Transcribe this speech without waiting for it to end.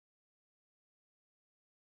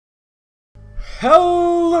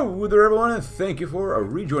Hello there everyone, and thank you for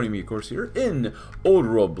rejoining me, of course, here in Old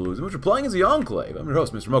World Blues, in which we're playing as the Enclave. I'm your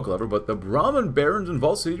host, Mr. Mocha, but the Brahmin barons and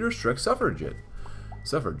Vault City restrict suffrage.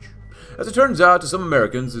 As it turns out, to some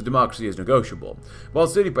Americans, democracy is negotiable. Vault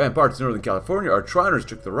City and parts of Northern California are trying to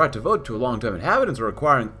restrict the right to vote to long-time inhabitants or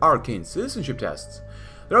requiring arcane citizenship tests.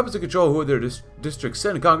 Their hopes to control who their districts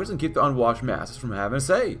send to Congress and keep the unwashed masses from having a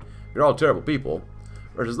say. You're all terrible people.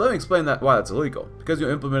 Versus, let me explain why that's illegal. Because you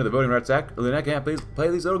implemented the Voting Rights Act, Lynette can't play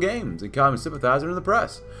these little games, and communist sympathizer in the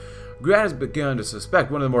press. Grant has begun to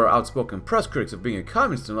suspect one of the more outspoken press critics of being a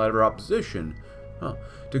communist in light of her opposition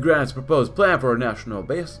to Grant's proposed plan for a national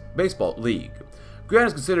baseball league. Grant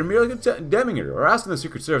is considered merely condemning her, or asking the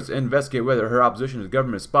Secret Service to investigate whether her opposition to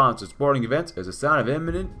government response to sporting events is a sign of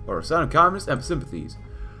imminent or a sign of communist sympathies.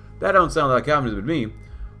 That don't sound like communism to me.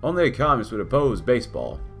 Only a communist would oppose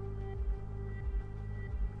baseball.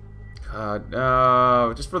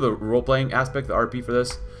 Just for the role-playing aspect, the RP for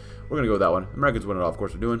this, we're going to go with that one. Americans win it all, of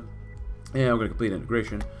course, we're doing. And we're going to complete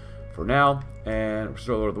integration for now. And we're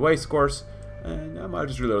still load the waste, of course. And I might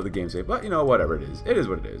just reload the game save. But, you know, whatever it is. It is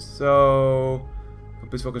what it is. So,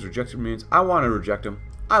 please focus rejection means I want to reject them.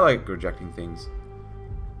 I like rejecting things.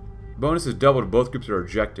 Bonus is doubled if both groups are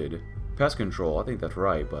rejected. Pest control, I think that's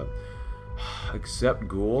right, but accept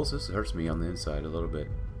ghouls? This hurts me on the inside a little bit.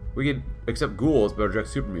 We could accept ghouls, but reject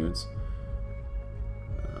supermutants.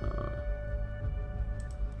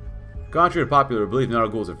 Contrary to popular belief, not all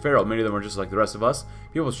ghouls are feral. Many of them are just like the rest of us.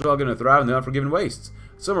 People struggling to thrive in the unforgiven wastes.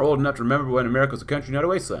 Some are old enough to remember when America was a country, not a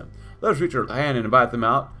wasteland. Let us reach our hand and invite them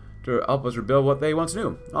out to help us rebuild what they once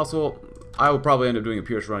knew. Also, I will probably end up doing a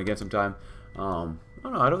Pierce run again sometime. I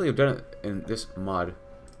don't know. I don't think I've done it in this mod,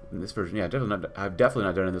 in this version. Yeah, I've definitely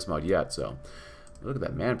not done it in this mod yet. So, look at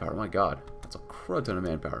that manpower. My God, that's a crud ton of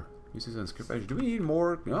manpower. Uses on script page. Do we need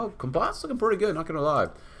more? No, combat's looking pretty good. Not gonna lie.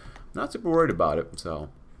 Not super worried about it. So.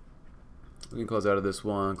 We can close out of this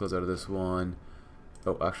one, close out of this one.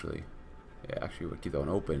 Oh, actually, we'll keep that one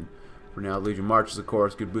open. For now, Legion marches, of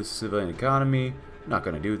course. Good boost to civilian economy. Not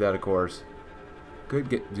going to do that, of course. Could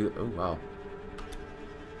do. Oh,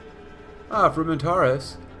 wow.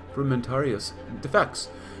 Frumentarius defects.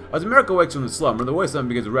 As America wakes from the slumber, the wasteland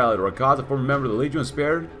begins to rally to a cause. A former member of the Legion was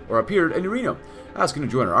spared or appeared in Reno, asking to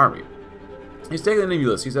join our army. He's taken the name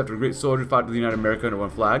Ulysses after a great soldier fought to unite America under one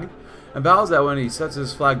flag, and vows that when he sets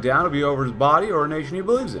his flag down, it'll be over his body or a nation he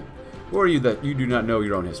believes in. Who are you that you do not know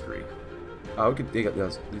your own history? Oh, we could take up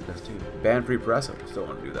these guys too. Ban free press. I still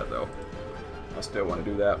want to do that though. I still want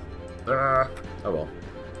to do that. Oh well.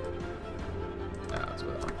 Let's go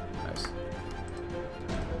that one. Nice.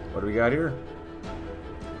 What do we got here?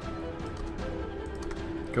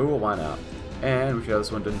 Cool. Why not? And we should have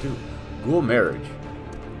this one done too. Ghoul marriage.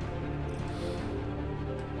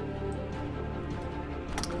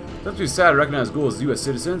 Since we decided to recognize ghouls as U.S.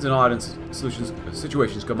 citizens and odd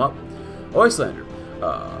situations come up, Oyslander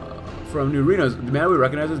from New Reno demand we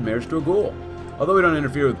recognize as marriage to a ghoul. Although we don't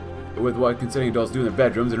interfere with what consenting adults do in their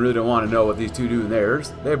bedrooms and really don't want to know what these two do in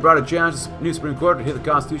theirs, they have brought a challenge to the new Supreme Court to hit the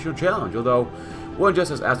constitutional challenge. Although one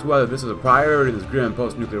justice asked whether this is a priority in this grim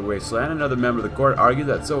post-nuclear wasteland, another member of the court argued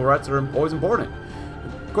that civil rights are always important.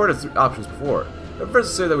 The court has three options before it.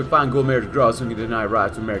 First, to say that we find ghoul marriage gross and we can deny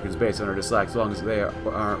rights to Americans based on our dislike as long as they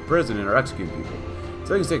are in prison and are executing people.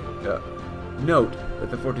 So you can take note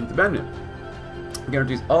that the 14th Amendment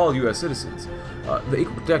guarantees all U.S. citizens the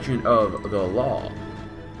equal protection of the law.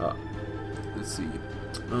 Let's see.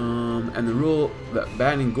 And the rule that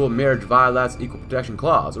banning ghoul marriage violates the equal protection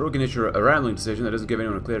clause. Or we can issue a rambling decision that doesn't give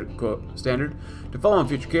anyone a clear quote standard to follow in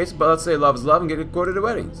future cases, but let's say love is love and get it quoted at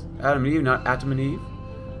weddings. Adam and Eve, not Atom and Eve.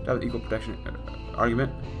 To have the equal protection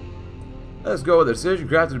argument. Let's go with a decision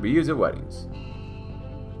crafted to be used at weddings.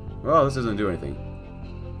 Well, this doesn't do anything.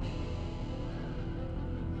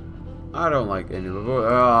 I don't like any of it. Oh,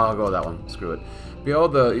 I'll go with that one. Screw it.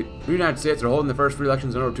 Behold, the United States are holding the first free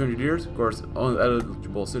elections in over 200 years. Of course, only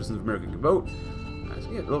eligible citizens of America can vote. Nice.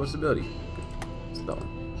 Yeah, a little bit of stability. Good. That's that one.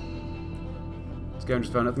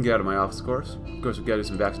 Scavengers found nothing. Get out of my office, of course. Of course, we've got to do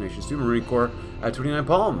some vaccinations too. Marine Corps at 29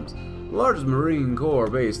 Palms. The largest Marine Corps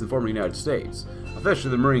base in the former United States.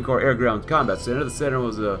 Officially, the Marine Corps Air Ground Combat Center. The center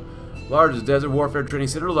was the largest desert warfare training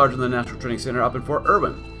center, larger than the National Training Center up in Fort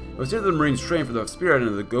Irwin. It was here that the Marines trained for the spirit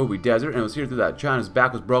into the Gobi Desert, and it was here that China's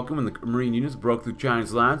back was broken when the Marine units broke through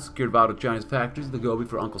Chinese lines, secured vital Chinese factories, the Gobi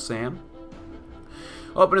for Uncle Sam.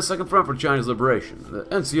 Opened a second front for China's liberation. The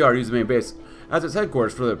NCR used the main base as its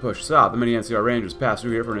headquarters for their push south. The many NCR Rangers passed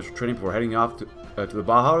through here for initial training before heading off to the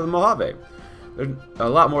Baja or the Mojave. There's a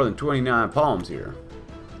lot more than 29 palms here.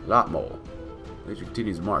 A lot more. Legion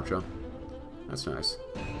continues to march, huh? That's nice.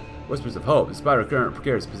 Whispers of hope. Despite our current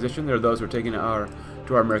precarious position, there are those who are taking to our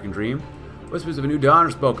American dream. Whispers of a new dawn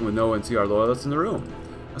are spoken with no NCR loyalists in the room.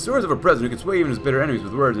 Stories of a president who can sway even his bitter enemies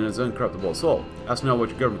with words and his uncorruptible soul. Ask to know what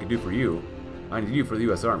your government can do for you. I need you for the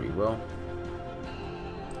U.S. Army. Well,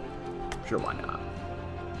 sure, why not?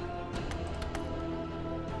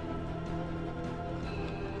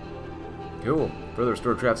 Cool. Further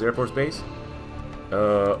restore Traps Air Force Base.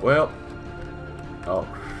 Well. Oh,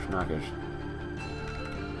 knockish.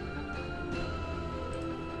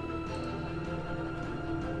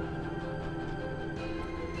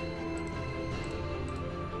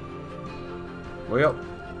 Well,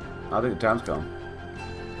 I think the time's come.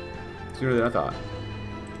 Sooner than I thought.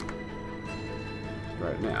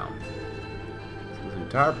 Right now. This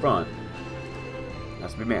entire front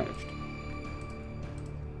has to be managed.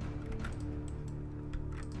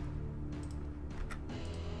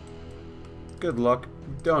 Good luck.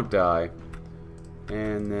 Don't die.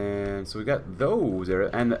 And then, so we got those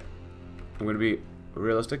there. And I'm going to be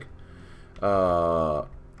realistic. It's going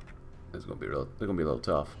to be real. They're going to be a little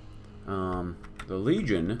tough. The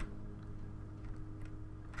Legion,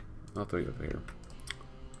 I'll throw you up here,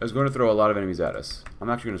 is going to throw a lot of enemies at us. I'm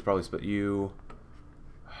actually going to probably split you.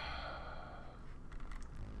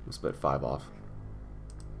 We'll split 5 off.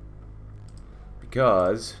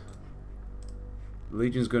 Because the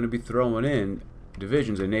Legion's going to be throwing in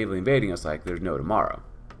divisions and navally invading us like there's no tomorrow.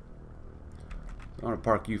 So I want to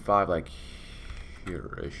park you 5 like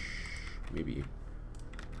here-ish. Maybe.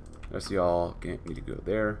 Let's see, y'all need to go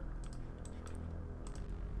there.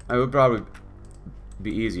 It would probably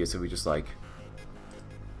be easiest if we just like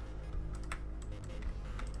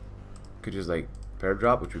could just like pair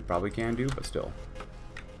drop, which we probably can do, but still.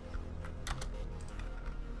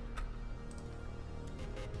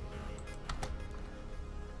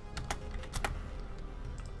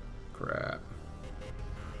 Crap.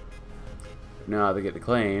 Now they get the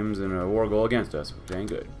claims and a war goal against us, which ain't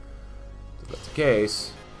good. So if that's the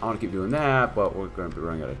case, I want to keep doing that, but we're going to be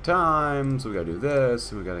running out of time, so we got to do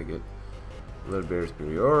this, and we got to get a little bit of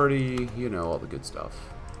superiority, you know, all the good stuff.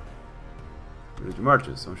 Reduce your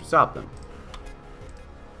marches, so we should stop them.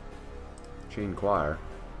 Chain choir.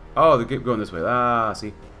 Oh, they keep going this way. Ah,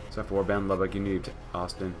 see. Except for Warband Lubbock, you need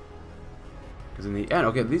Austin. Because in the end,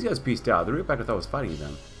 okay, these guys pieced out. The Revamped I thought was fighting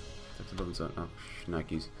them. Oh,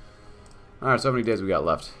 shnikes. Alright, so how many days we got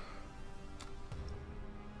left?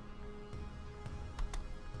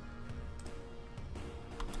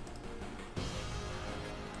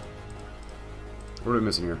 What are we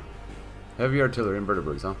missing here? Heavy artillery and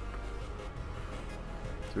vertebrates, huh?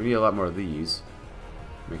 So we need a lot more of these.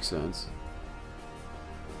 Makes sense.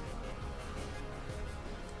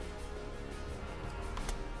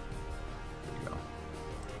 There you go.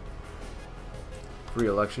 Free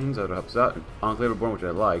elections, that would help us out. Enclave Reborn, which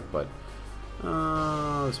I like, but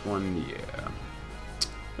this one, yeah.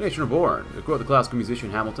 Nation Reborn. To quote the classical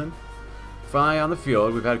musician Hamilton, "Finally on the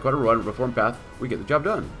field, we've had quite a run, reform path, we get the job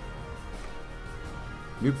done."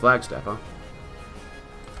 New Flagstaff, huh?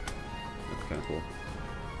 That's kind of cool.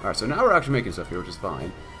 Alright, so now we're actually making stuff here, which is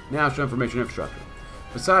fine. National Information Infrastructure.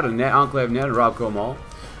 Beside a net, Enclave Net and Rob Comal,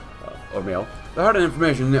 or Mail, the hard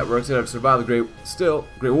information networks that have survived the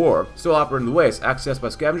Great War still operate in the waste, accessed by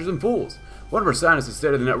scavengers and fools. One of our scientists has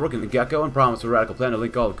studied the network in the Gecko and promised a radical plan to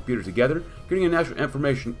link all the computers together, creating a national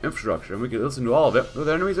information infrastructure, and we can listen to all of it with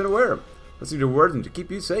enemies unaware. Listen to words and to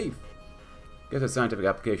keep you safe. Guess that's scientific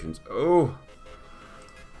applications. Oh.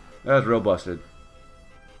 That's real busted.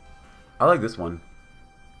 I like this one.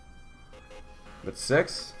 But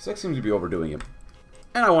 6? 6 seems to be overdoing it.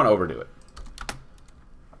 And I want to overdo it.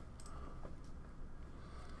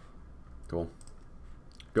 Cool.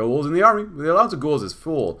 Goals in the Army. With the allowance of goals as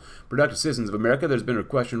full productive citizens of America, there's been a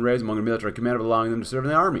question raised among the military command of allowing them to serve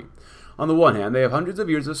in the Army. On the one hand, they have hundreds of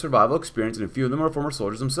years of survival experience, and a few of them are former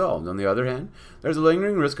soldiers themselves. On the other hand, there's a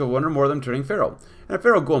lingering risk of one or more of them turning feral. And a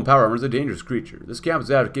feral ghoul in power armor is a dangerous creature. This camp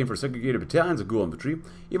is advocating for segregated battalions of ghoul infantry,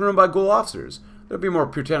 even run by ghoul officers. There will be more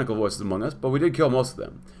puritanical voices among us, but we did kill most of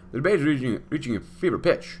them. The debate is reaching a fever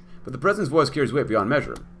pitch, but the President's voice carries weight beyond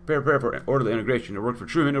measure. Prepare for orderly integration. It worked for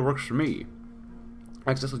Truman, it works for me.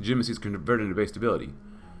 Access legitimacy is converted into base stability.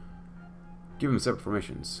 Give them separate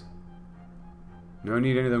formations. No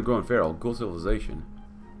need any of them going feral. Ghoul civilization.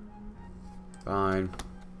 Fine.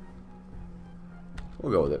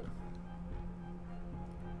 We'll go with it.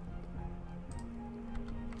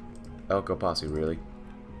 Elko Posse, really?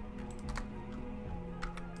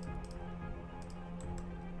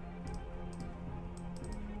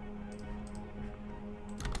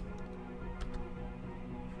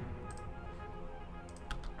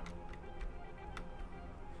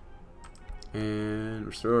 And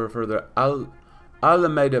restore further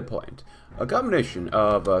Alameda Point. A combination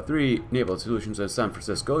of 3 naval solutions at San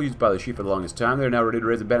Francisco, used by the Chief for the longest time. They are now ready to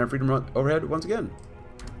raise the banner of freedom overhead once again.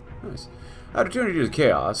 Nice. After 200 years of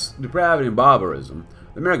chaos, depravity, and barbarism,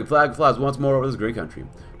 the American flag flies once more over this great country.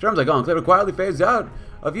 Terms like Enclave are quietly phased out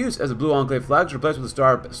of use as the blue Enclave flags are replaced with the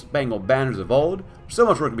star-spangled banners of old. There's so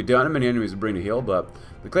much work to be done and many enemies to bring to heel, but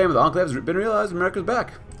the claim of the Enclave has been realized. America's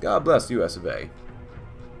back. God bless the US of A.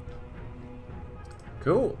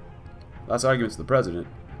 Cool. Last arguments to the president.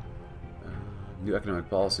 New economic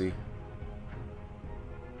policy.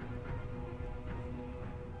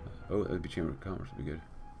 Oh, that would be Chamber of Commerce. Would be good.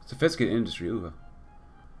 Sophisticated industry. Ooh.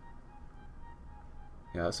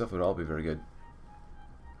 Yeah, that stuff would all be very good.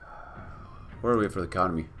 Where are we for the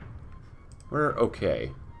economy? We're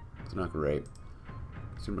okay. It's not great.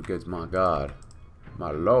 Consumer goods, my God.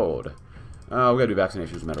 My Lord. We gotta do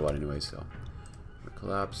vaccinations no matter what anyway, so. We're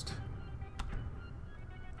collapsed.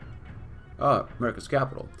 America's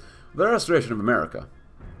capital. The restoration of America.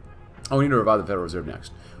 Oh, we need to revive the Federal Reserve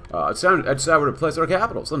next. I decided where to place our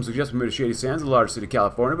capital. Some suggest we move to Shady Sands, the largest city of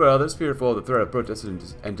California, but others, fearful of the threat of protests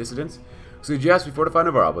and dissidents, suggest we fortify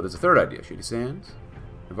Navarro. But there's a third idea. Shady Sands?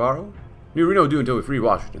 Navarro? New Reno will do until we free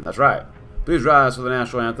Washington. That's right. Please rise for the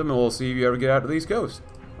national anthem, and we'll see if you ever get out to the East Coast.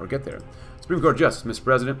 Or get there. Supreme Court Justice, Mr.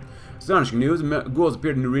 President. Astonishing news. Gould has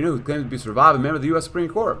appeared in New Reno, who claims to be a surviving member of the U.S. Supreme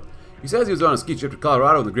Court. He says he was on a ski trip to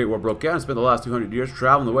Colorado when the Great War broke out and spent the last 200 years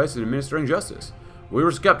traveling the West and administering justice. We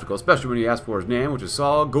were skeptical, especially when he asked for his name, which is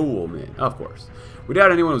Saul Goldman, of course. We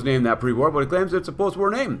doubt anyone was named that pre-war, but he claims it's a post-war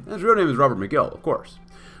name, and his real name is Robert McGill, of course.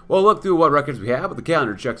 We'll look through what records we have, but the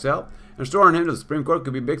calendar checks out, and restoring him to the Supreme Court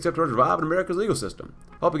could be a big step towards reviving America's legal system.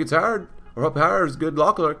 Hope he gets hired, or hope he hires good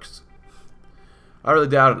law clerks. I really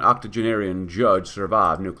doubt an octogenarian judge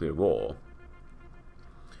survived nuclear war.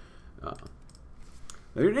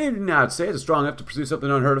 The United States is strong enough to pursue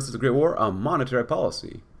something unheard of since the Great War, a monetary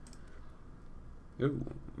policy. Ooh,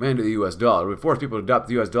 mandate the U.S. dollar. We force people to adopt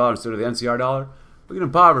the U.S. dollar instead of the NCR dollar. We can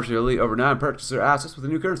impoverish the elite overnight and purchase their assets with a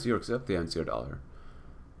new currency or accept the NCR dollar.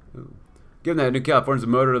 Ooh. Given that New California is the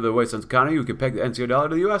motor of the wasteland's economy, we can peg the NCR dollar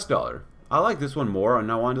to the U.S. dollar. I like this one more. I'm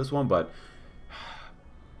not wanting this one, but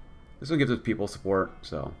this one gives us people support.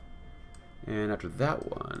 So, and after that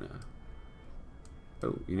one.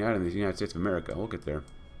 Oh, United States of America. We'll get there.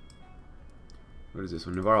 What is this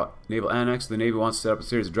one? Navarro Naval Annex. The Navy wants to set up a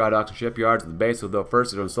series of dry docks and shipyards at the base, although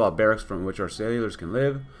first it'll install barracks from which our sailors can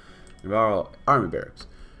live. Navarro Army Barracks.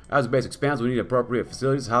 As the base expands, we need appropriate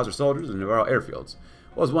facilities to house our soldiers and Navarro airfields.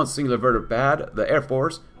 What was once a singular vertebral pad, the Air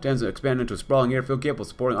Force tends to expand into a sprawling airfield capable of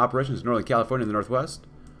supporting operations in Northern California and the Northwest.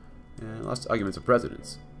 And lots of arguments of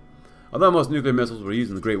presidents. Although most nuclear missiles were used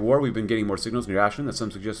in the Great War, we've been getting more signals in reaction that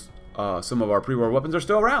some suggest some of our pre-war weapons are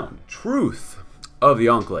still around. Truth of the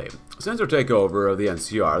Enclave. Since our takeover of the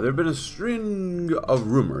NCR, there have been a string of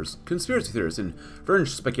rumors, conspiracy theories, and fringe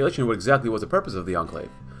speculation of what exactly was the purpose of the Enclave.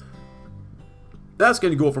 That's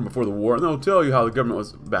going to go from before the war, and they'll tell you how the government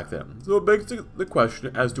was back then. So it begs the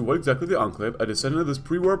question as to what exactly the Enclave, a descendant of this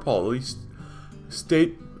pre-war policy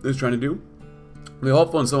state, is trying to do. The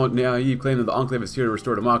hopeful and somewhat naive claim that the Enclave is here to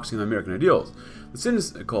restore democracy and the American ideals. The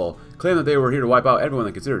cynical claim that they were here to wipe out everyone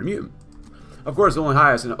they considered a mutant. Of course, the only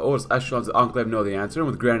highest and oldest echelons of the Enclave know the answer, and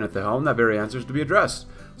with Granite at the helm, that very answer is to be addressed.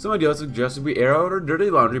 Some ideas suggested we air out our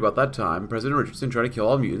dirty laundry about that time. President Richardson tried to kill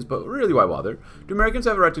all mutants, but really, why bother? Do Americans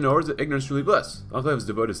have a right to know, or is it ignorance truly bliss? The Enclave is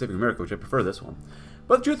devoted to saving America, which I prefer this one.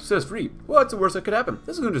 But the truth says free. What's the worst that could happen?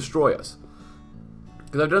 This is going to destroy us.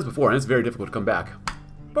 Because I've done this before, and it's very difficult to come back.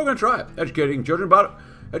 But we're going to try it. Educating children about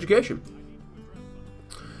education.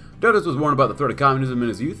 Douglas was warned about the threat of communism in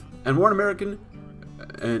his youth, and warned Americans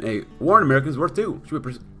worth too. Should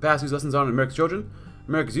we pass these lessons on to America's children?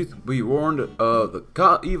 America's youth will be warned of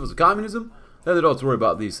the evils of communism. Let adults worry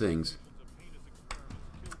about these things.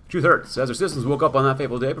 Truth hurts. As our citizens woke up on that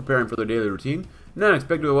fateful day, preparing for their daily routine, and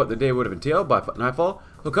unexpected what the day would have entailed, by nightfall,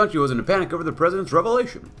 the country was in a panic over the president's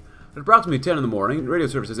revelation. At approximately 10 in the morning, radio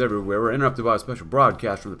services everywhere were interrupted by a special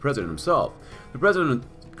broadcast from the president himself. The president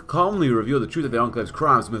calmly revealed the truth of the Enclave's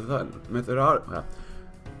crimes,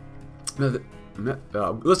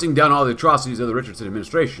 listing down all the atrocities of the Richardson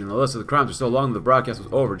administration. The list of the crimes was so long that the broadcast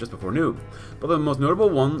was over just before noon. But the most notable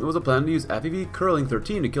one was a plan to use FEV Curling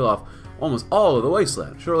 13 to kill off almost all of the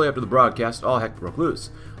wasteland. Shortly after the broadcast, all heck broke loose.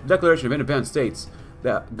 The Declaration of Independence states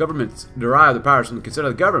that governments derive the powers from the consent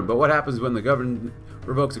of the governed, but what happens when the governed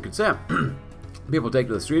revokes the consent? People take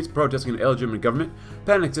to the streets, protesting an illegitimate government.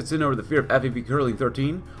 Panic sets in over the fear of FEV Curling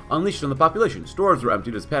 13, unleashed on the population. Stores were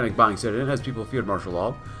emptied as panic buying set in, as people feared martial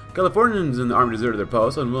law. Californians in the army deserted their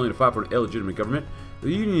posts, unwilling to fight for an illegitimate government. The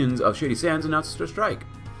unions of Shady Sands announced a strike.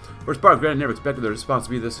 For its part, Granite never expected the response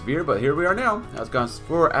to be this severe, but here we are now. As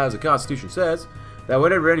the Constitution says, that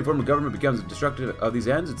whenever any form of government becomes destructive of these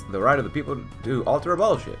ends, it's the right of the people to alter or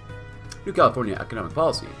abolish it. New California economic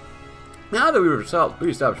policy. Now that we've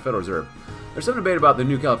re-established Federal Reserve, there's some debate about the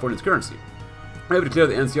New California's currency. If we declare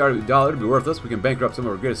the NCR dollar to be worthless, we can bankrupt some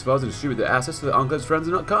of our greatest foes and distribute the assets to the Enclave's friends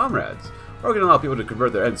and comrades. Or we can allow people to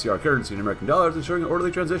convert their NCR currency into American dollars, ensuring an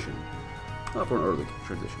orderly transition. Not for an orderly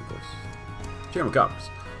transition, of course. Chamber of Commerce.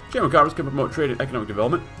 Chamber of Commerce can promote trade and economic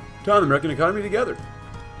development, tie the American economy together.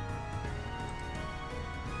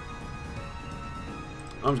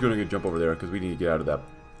 I'm just going to jump over there because we need to get out of that.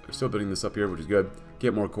 We're still building this up here, which is good.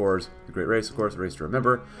 Get more cores. The Great Race, of course, a race to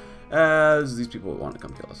remember, as these people want to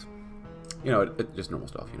come kill us. You know, it's just normal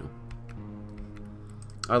stuff, you know.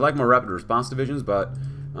 I like more rapid response divisions, but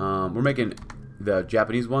we're making the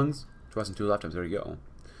Japanese ones. Twice and 2 lifetimes, there you go.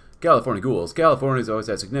 California ghouls. California's always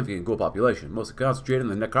had significant ghoul population, mostly concentrated in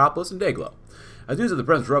the Necropolis and Dayglow. As news of the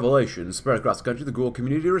present revelation spread across the country, the ghoul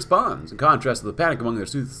community responds. In contrast to the panic among their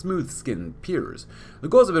smooth-skinned peers, the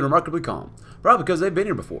ghouls have been remarkably calm, probably because they've been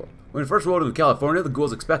here before. When it first rolled into California, the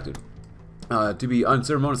ghouls expected to be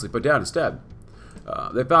unceremoniously put down instead.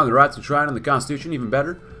 They found the rights enshrined in the Constitution even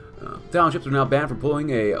better. Townships are now banned from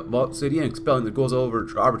pulling a vault city and expelling the ghouls over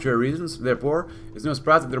arbitrary reasons. Therefore, it's no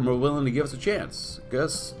surprise that they're more willing to give us a chance.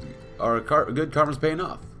 Guess our good karma's paying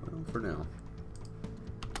off. Well, for now.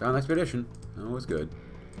 Found expedition. Always good.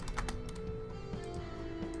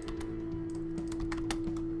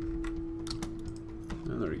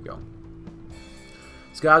 And there you go.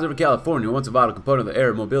 Skies over California, once a vital component of the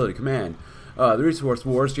Air Mobility Command. The resource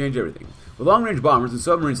wars changed everything. With long-range bombers and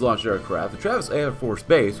submarines launched aircraft, the Travis Air Force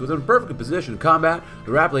Base was in a perfect position to combat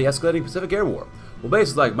the rapidly escalating Pacific Air War. While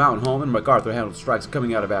bases like Mountain Home and MacArthur handled strikes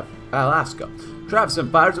coming out of Alaska, Travis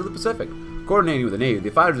sent fighters to the Pacific. Coordinating with the Navy, the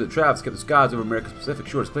fighters at Travis kept the skies over America's Pacific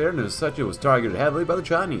shores clear, and as such it was targeted heavily by the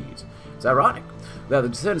Chinese. It's ironic that the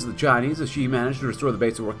descendants of the Chinese, as she managed to restore the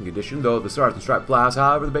base to working condition, though the Stars and Stripes flies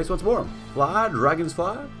high over the base once more. Fly, dragons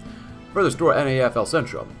fly. Further store NAF El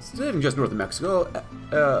Centro. Sitting just north of Mexico,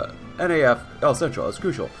 NAF El Centro is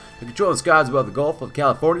crucial to control the skies above the Gulf of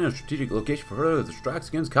California and a strategic location for further strikes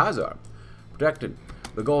against Kaiser. Protecting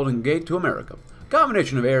the Golden Gate to America.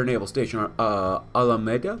 Combination of Air Naval Station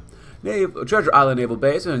Alameda, Treasure Island Naval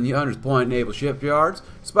Base, and Hunters Point Naval Shipyards,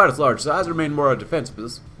 despite its large size, remained more a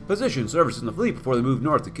defensive position servicing the fleet before they moved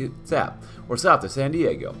north to Kitsap or south to San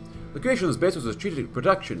Diego. The creation of this base was a strategic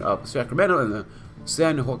protection of Sacramento and the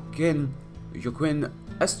San Joaquin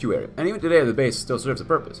estuary, and even today the base still serves a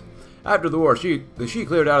purpose. After the war, the She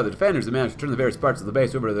cleared out of the defenders and managed to turn the various parts of the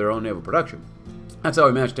base over to their own naval production. That's how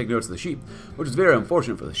we managed to take notice of the Sheep, which is very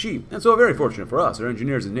unfortunate for the Sheep, and so very fortunate for us. Our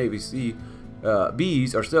engineers and Navy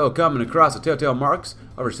Bees are still coming across the telltale marks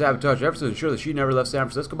of her sabotage efforts to ensure that she never left San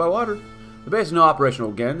Francisco by water. The base is now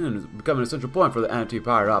operational again and is becoming a central point for the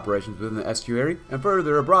anti-pirate operations within the estuary and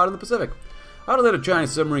further abroad in the Pacific. How to let a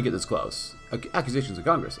Chinese submarine get this close? Accusations of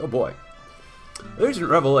Congress. Oh boy. The recent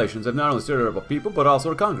revelations have not only stirred up people, but also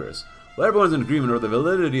to Congress. While everyone's in agreement over the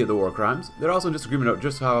validity of the war crimes, they're also in disagreement over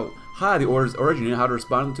just how high the orders originated and how to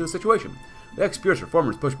respond to the situation. The ex-Pierce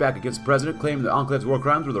reformers pushed back against the president, claiming the Enclave's war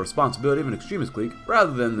crimes were the responsibility of an extremist clique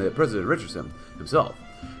rather than the President Richardson himself.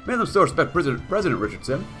 Many of them still respect President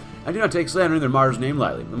Richardson and do not take slandering their martyr's name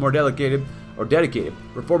lightly. The more dedicated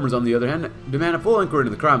reformers, on the other hand, demand a full inquiry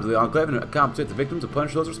into the crimes of the Enclave and compensate the victims and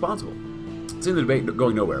punish those responsible. Seeing the debate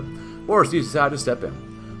going nowhere, Forrest decided to step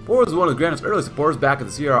in. Forrest was one of Granite's early supporters back at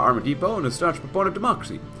the Sierra Army Depot and a staunch proponent of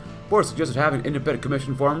democracy. Forrest suggested having an independent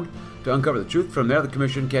commission formed to uncover the truth. From there, the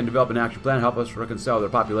commission can develop an action plan to help us reconcile their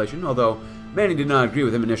population. Although many did not agree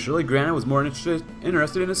with him initially, Granite was more interested in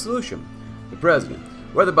a solution. The president,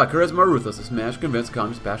 whether by charisma or ruthlessness, managed to convince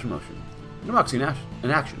Congress to pass a motion. Democracy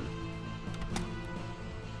in action.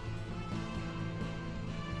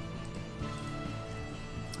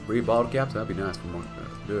 Free bottle caps, that'd be nice for more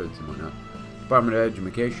goods and whatnot. Department of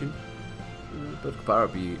Education. Political power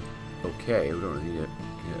would be okay. We don't really need it.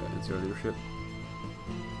 Yeah, NCR leadership.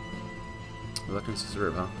 Elections to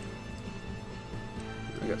serve, huh?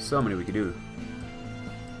 I got so many we could do.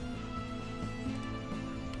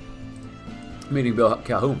 Meeting Bill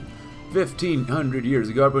Calhoun. 1,500 years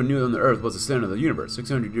ago, everyone knew that the Earth was the center of the universe.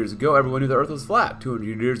 600 years ago, everyone knew the Earth was flat.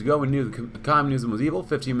 200 years ago, we knew communism was evil.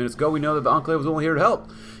 15 minutes ago, we know that the Enclave was only here to help.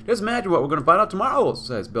 Just imagine what we're going to find out tomorrow,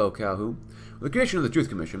 says Bill Calhoun. With the creation of the Truth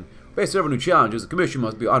Commission, we face several new challenges. The Commission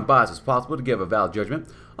must be unbiased as possible to give a valid judgment.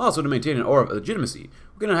 Also, to maintain an aura of legitimacy,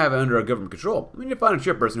 we're going to have it under our government control. We need to find a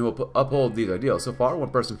chairperson who will uphold these ideals. So far, one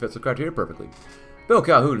person fits the criteria perfectly. Bill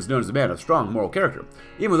Calhoun is known as a man of strong moral character,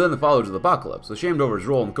 even within the followers of the Apocalypse. Ashamed over his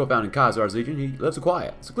role in co-founding Khazar's Legion, he lives a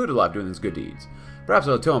quiet, secluded life doing his good deeds. Perhaps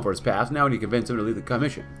I'll atone for his past, now we need to convince him to lead the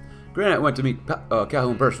commission. Granite went to meet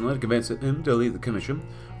Calhoun personally to convince him to lead the commission.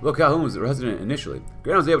 Bill Calhoun was resident initially.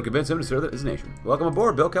 Granite was able to convince him to serve his nation. Welcome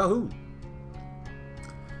aboard, Bill Calhoun.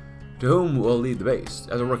 To whom will lead the base?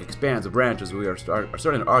 As our work expands, the branches we are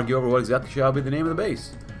starting to argue over what exactly shall be the name of the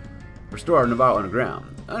base. Restore Navarro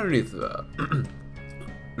underground. Underneath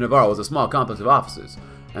Navarro was a small complex of offices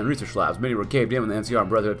and research labs. Many were caved in when the NCR and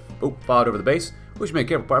Brotherhood fought over the base, which made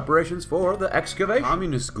careful preparations for the excavation.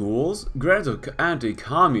 Communist schools? Granite's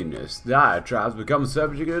anti-communist diatribes become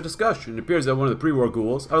subject of discussion. It appears that one of the pre-war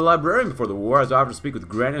ghouls, a librarian before the war, has offered to speak with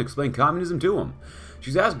Granite and explain communism to him.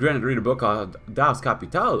 She's asked Granite to read a book called Das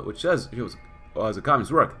Kapital, which says it was a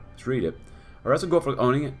communist work. Let's read it. Or else go for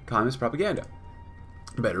owning communist propaganda.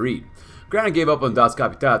 Better read. Granite gave up on Das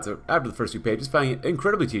Kapital after the first few pages, finding it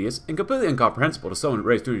incredibly tedious and completely incomprehensible to someone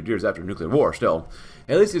raised 200 years after a nuclear war. Still,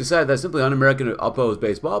 at least he decided that simply un-American to oppose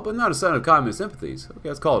baseball, but not a sign of communist sympathies. Okay,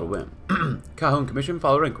 let's call it a win. Calhoun Commission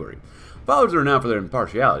followed inquiry. Followers are renowned for their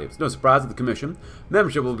impartiality. It's no surprise that the commission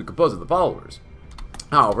membership will be composed of the followers.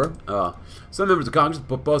 However, some members of Congress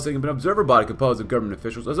propose setting up an observer body composed of government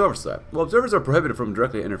officials as oversight. Well, observers are prohibited from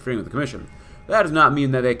directly interfering with the commission. That does not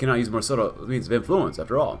mean that they cannot use more subtle means of influence,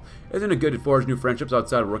 after all. Isn't it good to forge new friendships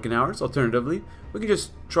outside of working hours? Alternatively, we can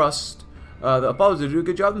just trust the followers to do a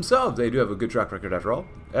good job themselves. They do have a good track record, after all.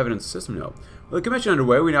 Evidence system, no. With the commission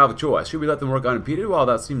underway, we now have a choice. Should we let them work unimpeded? While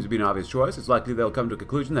that seems to be an obvious choice, it's likely they'll come to a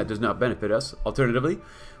conclusion that does not benefit us. Alternatively,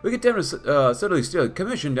 we can attempt to subtly steer the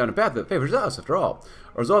commission down a path that favors us, after all.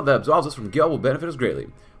 A result that absolves us from guilt will benefit us greatly.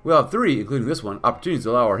 We'll have 3, including this one, opportunities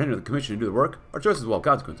to allow or hinder the commission to do the work. Our choices will have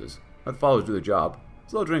consequences. Let the followers do their job.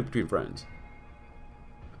 It's a little drink between friends.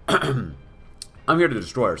 I'm here to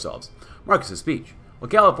destroy ourselves. Marcus's speech. While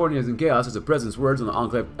California is in chaos as the president's words on the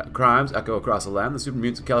Enclave crimes echo across the land, the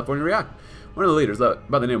supermutants of California react. One of the leaders,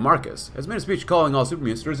 by the name of Marcus, has made a speech calling all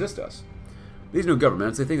supermutants to resist us. These new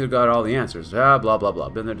governments, they think they've got all the answers. Blah, blah, blah.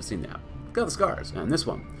 Been there to see that. Got the scars. And this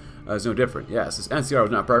one is no different. Yes, this NCR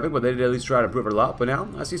was not perfect, but they did at least try to improve it a lot. But now,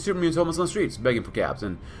 I see supermutants homeless on the streets, begging for cabs.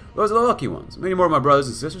 And those are the lucky ones. Many more of my brothers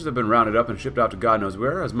and sisters have been rounded up and shipped out to God knows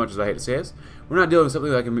where, as much as I hate to say it. We're not dealing with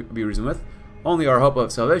something that can be reasoned with. Only our hope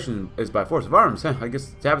of salvation is by force of arms. I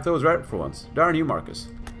guess Tabitha was right for once. Darn you, Marcus.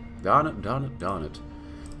 Darn it, darn it, darn it.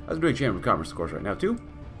 I was doing Chamber of Commerce, of course, right now, too.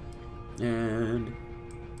 And,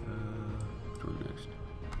 which one next?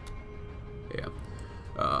 Yeah.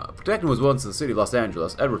 Protecting was once the city of Los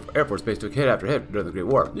Angeles. Edward Air Force Base took hit after hit during the Great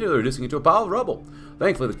War, nearly reducing it to a pile of rubble.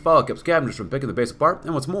 Thankfully, the fallout kept scavengers from picking the base apart,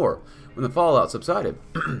 and what's more, when the fallout subsided,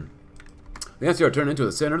 the NCR turned into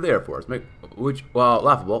the center of the Air Force, which, while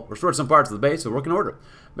laughable, restored some parts of the base to working order,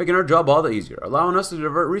 making our job all the easier, allowing us to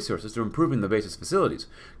divert resources to improving the base's facilities,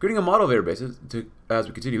 creating a model of air bases as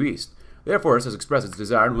we continue east. The Air Force has expressed its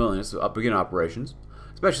desire and willingness to begin operations,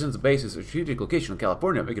 especially since the base's strategic location in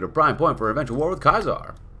California, making it a prime point for an eventual war with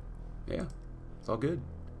Khazar. Yeah, it's all good.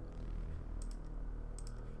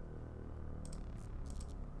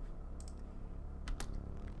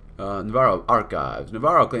 Navarro Archives.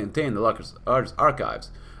 Navarro contained the largest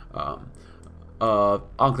archives of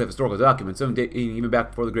Enclave historical documents, some dating even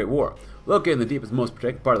back before the Great War. Located in the deepest, most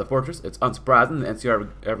protected part of the fortress, it's unsurprising the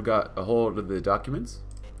NCR ever got a hold of the documents.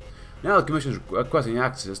 Now the Commission is requesting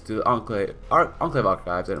access to the Enclave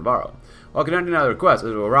archives at Navarro. While conducting out the request, it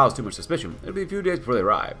will arouse too much suspicion. It'll be a few days before they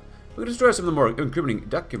arrive. We can destroy some of the more incriminating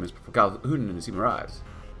documents before Calhoun and his team arrives.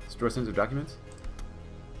 Destroy sensitive documents?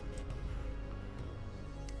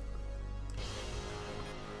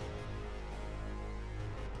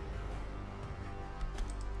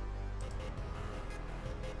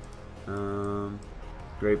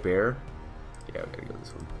 Great Bear. Yeah, we gotta go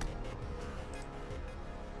this one.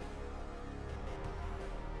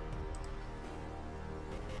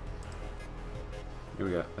 Here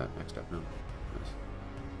we got that next up now. Nice.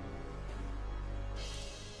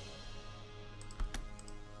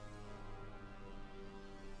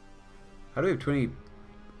 How do we have 20.5?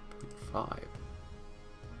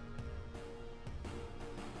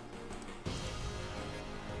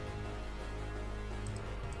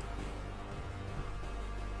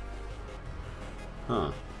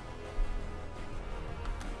 Huh.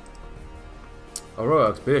 A royal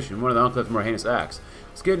expedition, one of the Enclave's more heinous acts.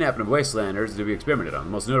 It's kidnapping of wastelanders to be experimented on.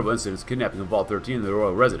 The most notable incident is kidnapping of Vault 13 in the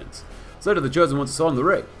royal residence. It's led to the chosen ones assaulting the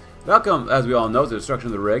rig. The outcome, as we all know, is the destruction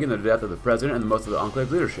of the rig and the death of the president and most of the Enclave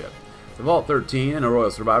leadership. The Vault 13 and the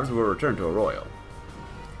royal survivors will return to a royal.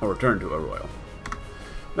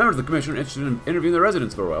 Members of the commission are interested in interviewing the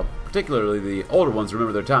residents of the royal, particularly the older ones who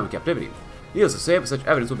remember their time in captivity. Needless to say, but such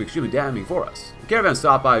evidence will be extremely damning for us. The caravan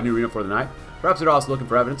stopped by New Reno for the night. Perhaps they're also looking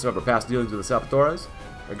for evidence of our past dealings with the Salvatores.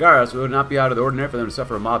 Regardless, it would not be out of the ordinary for them to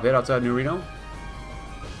suffer a mob hit outside New Reno.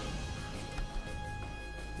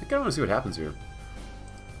 I kind of want to see what happens here.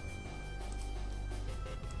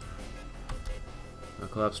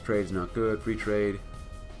 Collapse trade's not good. Free trade.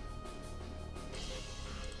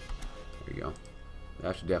 There you go.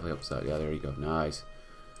 That should definitely help us out. Yeah, there you go. Nice.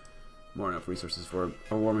 More enough resources for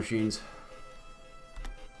our war machines.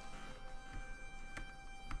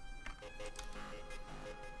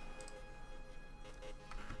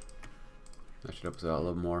 That should help us out a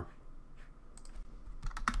little more.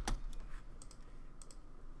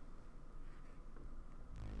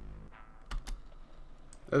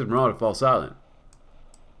 Esmeralda fall silent.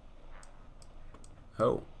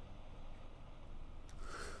 Oh.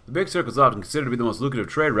 The Big Circle is often considered to be the most lucrative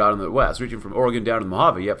trade route in the West, reaching from Oregon down to the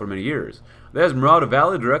Mojave, yet for many years. The Esmeralda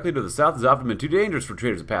Valley directly to the south has often been too dangerous for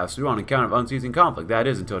traders to pass through on account of unceasing conflict. That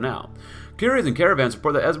is, until now. Couriers and caravans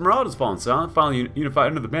report that Esmeralda has fallen silent, finally unified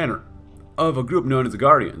under the banner of a group known as the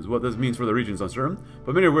Guardians. What this means for the region is uncertain,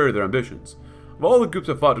 but many are wary of their ambitions. Of all the groups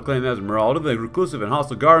that fought to claim Esmeralda, the reclusive and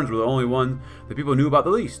hostile Guardians were the only one that people knew about the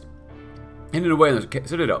least. Hidden away in the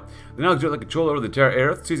Citadel, they now exert control over the entire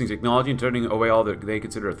Earth, seizing technology and turning away all that they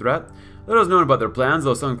consider a threat. Little is known about their plans,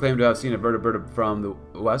 though some claim to have seen a vertebrate from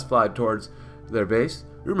the west fly towards their base.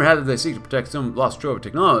 Rumor has it they seek to protect some lost trove of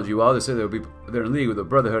technology, while they say they're in league with the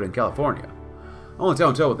Brotherhood in California. Only time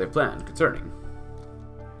will tell what they plan concerning.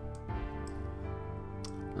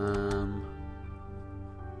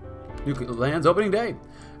 Nuclear Lands opening day.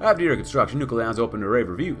 After year of construction, Nuclear Lands opened to rave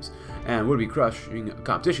reviews, and would be crushing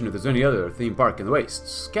competition if there's any other theme park in the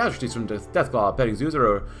wastes. Casualties from Deathclaw petting zoos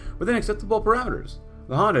are within acceptable parameters.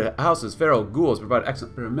 The haunted house's feral ghouls provide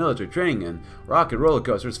excellent military training, and rocket roller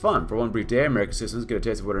coasters fun. For one brief day, American citizens get a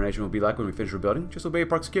taste of what our nation will be like when we finish rebuilding. Just obey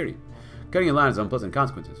park security. Cutting in line has unpleasant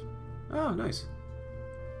consequences. Oh, nice.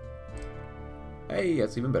 Hey,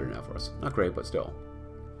 that's even better now for us. Not great, but still.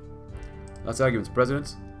 Lots of arguments,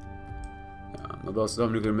 presidents. Although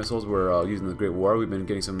some nuclear missiles were used in the Great War, we've been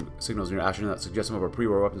getting some signals near Ashton that suggest some of our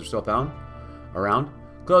pre-war weapons are still found around.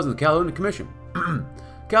 Closing the Calhoun Commission.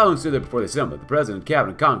 Calhoun stood there before they assembled. The President,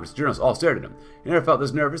 Cabinet, Congress, journalists all stared at him. He never felt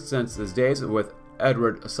this nervous since his days with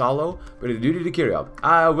Edward Salo, but he had a duty to carry out.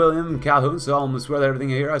 I, William Calhoun, solemnly swear that everything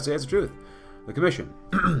here I say is the truth. The Commission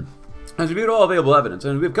has reviewed all available evidence,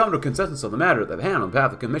 and we've come to a consensus on the matter at hand. On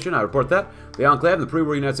behalf of the Commission, I report that the Enclave and the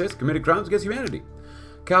pre-war United States committed crimes against humanity.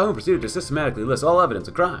 Calhoun proceeded to systematically list all evidence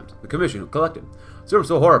of crimes the Commission collected. Some were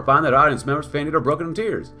so horrifying that audience members fainted or broke in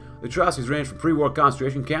tears. The atrocities ranged from pre-war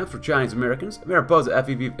concentration camps for Chinese Americans, Mariposa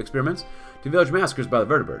FEV experiments, to village massacres by the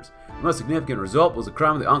vertebrates. The most significant result was the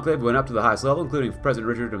crime of the Enclave went up to the highest level, including President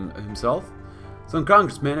Richard himself. Some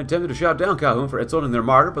congressmen attempted to shout down Calhoun for insulting their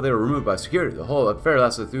martyr, but they were removed by security. The whole affair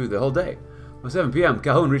lasted through the whole day. By 7 p.m.,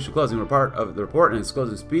 Calhoun reached the closing part of the report. In his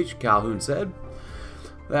closing speech, Calhoun said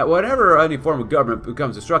that whenever any form of government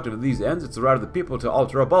becomes destructive of these ends, it's the right of the people to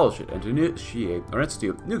alter or abolish it, and to initiate or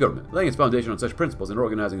institute new government, laying its foundation on such principles and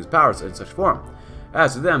organizing its powers in such form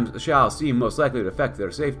as to them shall seem most likely to affect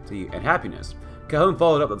their safety and happiness. Calhoun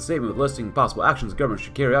followed up with a statement listing possible actions the government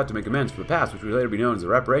should carry out to make amends for the past, which would later be known as the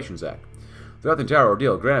Reparations Act. Throughout the entire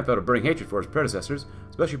ordeal, Granite felt a burning hatred for his predecessors,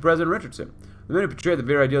 especially President Richardson, the man who portrayed the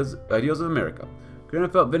very ideals of America.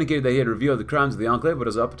 Granite felt vindicated that he had revealed the crimes of the Enclave, but it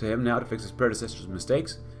was up to him now to fix his predecessor's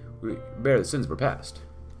mistakes. We bear the sins of our past.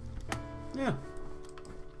 Yeah.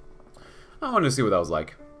 I wanted to see what that was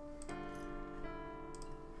like.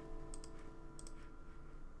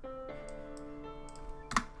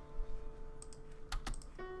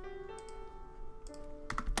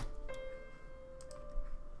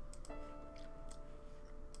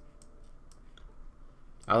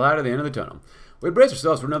 A light at the end of the tunnel. We braced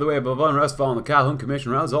ourselves for another wave of unrest following the Calhoun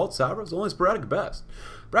Commission results. However, it was only sporadic at best.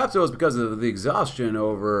 Perhaps it was because of the exhaustion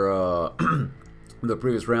over the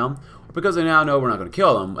previous round, or because they now know we're not going to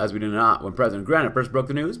kill them, as we did not when President Granite first broke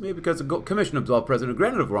the news. Maybe because the Commission absolved President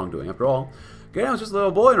Granite of wrongdoing. After all, Granite was just a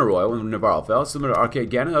little boy in a royal when Navarro fell, similar to Arcade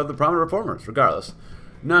Gannon of the prominent reformers. Regardless,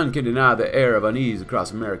 none can deny the air of unease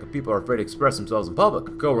across America. People are afraid to express themselves in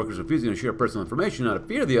public. Co-workers refusing to share personal information out of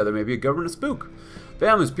fear the other may be a government spook.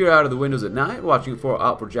 Families peer out of the windows at night, watching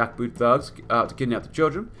out for jackboot thugs out to kidnap the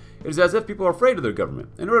children. It is as if people are afraid of their government.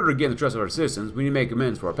 In order to gain the trust of our citizens, we need to make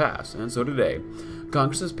amends for our past. And so today,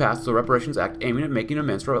 Congress has passed the Reparations Act aiming at making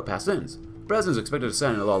amends for our past sins. The President is expected to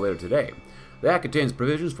sign into law later today. The Act contains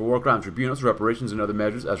provisions for war crime tribunals, reparations, and other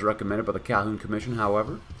measures as recommended by the Calhoun Commission,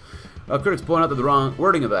 however. Critics point out that the wrong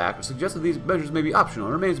wording of the Act suggests that these measures may be optional.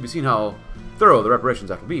 It remains to be seen how thorough the Reparations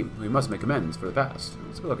Act will be. We must make amends for the past.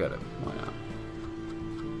 Let's go look at it. Why not?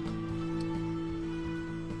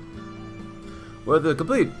 With the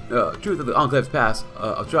complete truth of the Enclave's past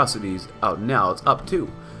atrocities out now, it's up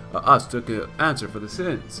to us to answer for the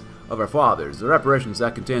sins of our fathers. The Reparations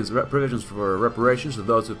Act contains provisions for reparations to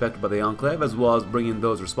those affected by the Enclave, as well as bringing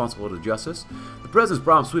those responsible to justice. The President's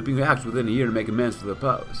promised sweeping acts within a year to make amends for the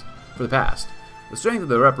past. The strength of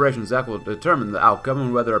the Reparations Act will determine the outcome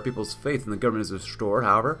and whether our people's faith in the government is restored.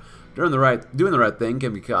 However, doing the right thing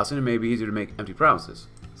can be costly, and it may be easier to make empty promises.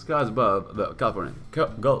 Skies above the California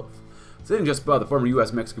Gulf. Sitting just above the former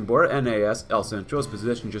U.S.-Mexican border, NAS El Centro is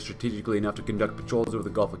positioned just strategically enough to conduct patrols over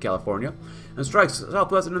the Gulf of California and strikes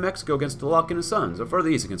southwest of New Mexico against the Lock and Sons, or further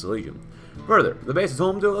east against the Legion. Further, the base is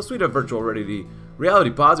home to a suite of virtual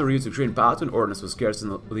reality pods that were used to train pilots when ordnance was scarce in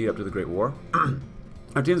the lead up to the Great War.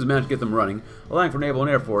 Our teams have managed to get them running, allowing for Naval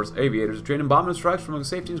and Air Force aviators to train in bombing strikes from the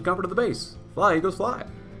safety and comfort of the base. Fly, Eagles, fly!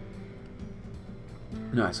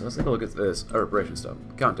 Nice, so let's take a look at this reparation stuff.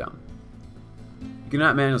 Countdown. You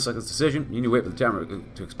cannot manually select this decision. You need to wait for the timer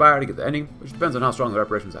to expire to get the ending, which depends on how strong the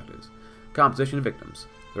Reparations Act is. Composition of victims.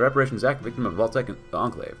 The Reparations Act, victim of Vault-Tec and the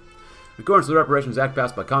Enclave. In accordance with the Reparations Act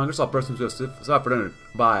passed by Congress, all persons who have suffered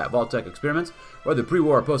by Vault-Tec experiments, whether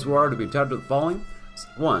pre-war or post-war, are to be entitled to the following.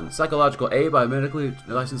 1. Psychological aid by a medically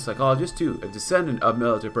licensed psychologist. 2. A descendant of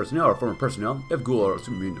military personnel or former personnel, if ghoul or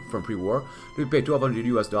super mutant from pre-war, to be paid $1,200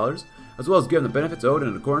 US, as well as given the benefits owed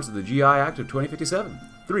in accordance with the GI Act of 2057.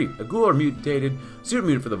 3. A ghoul or mutated super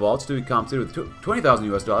mutant for the vaults to be compensated with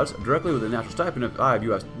 $20,000 US directly with a natural stipend of $5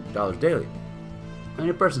 US daily.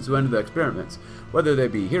 Any persons who enter the experiments, whether they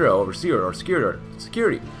be hero, overseer, or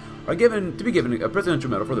security, are to be given a presidential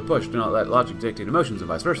medal for the push to not let logic dictate emotions and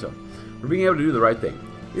vice versa, for being able to do the right thing.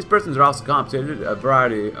 These persons are also compensated a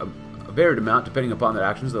varied amount depending upon their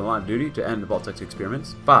actions in the line of duty to end the Vault-Tec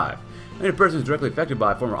experiments. 5. Any persons directly affected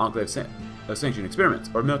by former Enclave sanctioned experiments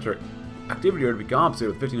or military activity are to be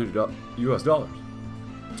compensated with $1,500 US.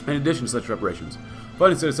 In addition to such reparations,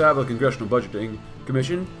 funding set aside by the Congressional Budgeting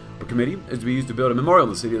Commission or Committee is to be used to build a memorial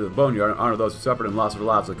in the city of the Boneyard in honor of those who suffered and lost their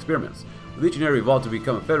lives in experiments, with each and every vault to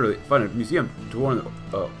become a federally funded museum to warn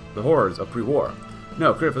the horrors of pre-war.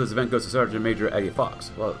 No, credit for this event goes to Sergeant Major Eddie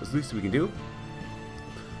Fox. Well, it's the least we can do.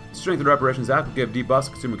 Strength of the Reparations Act will give debuffs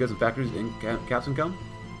to consumer goods and factories in caps income.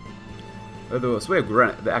 The sway of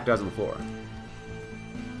granite, the act dies on the floor.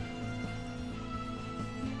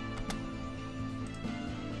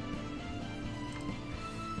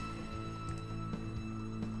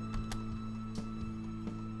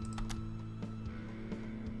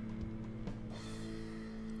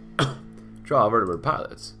 Trial of vertebrate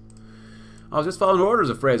pilots. I was just following orders,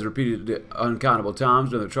 a phrase repeated uncountable times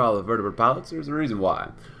during the trial of vertebrate pilots. There's a reason why.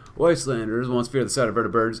 Wastelanders once feared the sight of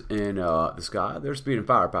vertebrates in the sky. Their speed and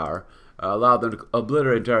firepower allowed them to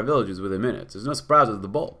obliterate entire villages within minutes. There's no surprise of the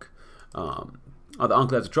bulk. The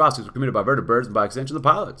Enclave's atrocities were committed by vertebrates and by extension the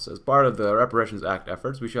pilots. As part of the Reparations Act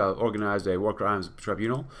efforts, we shall organize a war crimes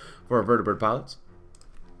tribunal for vertebrate pilots.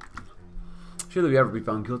 Should they ever be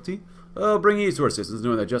found guilty? Bring ease to our citizens,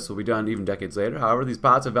 knowing that justice will be done even decades later. However, these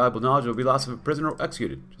pilots have valuable knowledge and will be lost if a prisoner or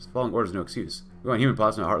executed. Just following orders is no excuse. We want human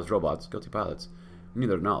pilots, not heartless robots. Guilty pilots. We need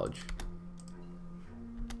their knowledge.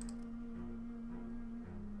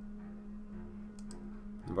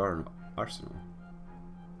 Environmental arsenal.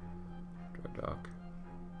 Dry dock.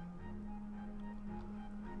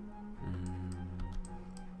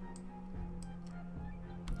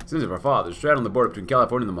 Sins of our fathers, straddling the border between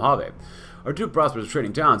California and the Mojave. Our two prosperous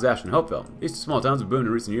trading towns, Ashton and Hopeville. These two small towns have boomed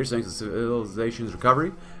in recent years thanks to civilization's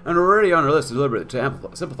recovery, and are already on our list to deliberate to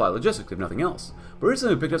simplify logistics, if nothing else. But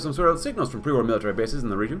recently we picked up some sort of signals from pre-war military bases in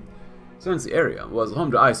the region. Since the area was home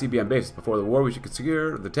to ICBM bases before the war, we should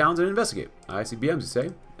secure the towns and investigate. ICBMs, you say?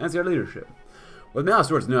 And our leadership. With malice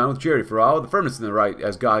towards none, with charity for all, with the firmness in the right,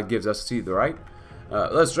 as God gives us to see the right,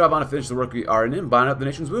 let's strive on to finish the work we are in, bind up the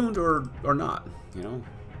nation's wound, or not. You know,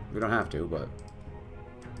 we don't have to, but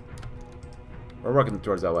we're working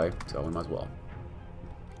towards that way, so we might as well.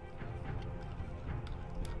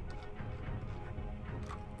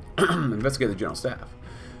 Investigate the general staff.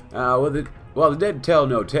 While the dead tell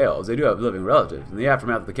no tales, they do have living relatives. In the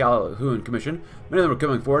aftermath of the Calhoun Commission, many of them are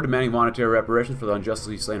coming forward demanding monetary reparations for the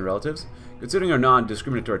unjustly slain relatives. Considering our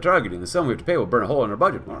non-discriminatory targeting, the sum we have to pay will burn a hole in our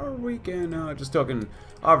budget, or we can just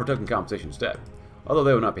offer token compensation instead. Although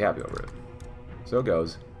they will not be happy over it. So it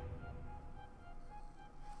goes.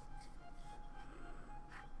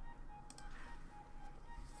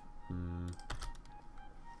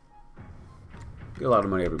 Get a lot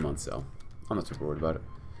of money every month, so I'm not super worried about it.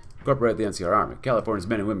 Incorporate the NCR Army. California's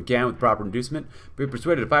men and women can, with proper inducement, be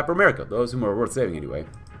persuaded to fight for America, those whom are worth saving anyway.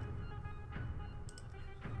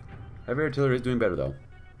 Heavy artillery is doing better, though.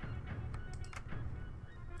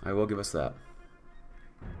 I will give us that.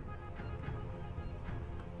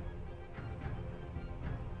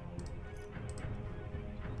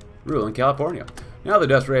 rule in California. Now the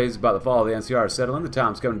dust raised by the fall of the NCR is settling, the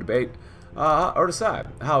time's come to debate or decide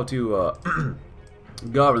how to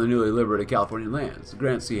govern the newly liberated Californian lands.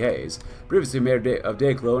 Grant C. Hayes, previously mayor of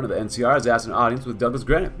Dayclo and of the NCR, has asked an audience with Douglas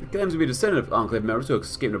Granite. He claims to be a descendant of Enclave members who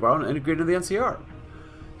escaped Navarro and integrated into the NCR.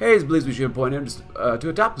 Hayes believes we should appoint him to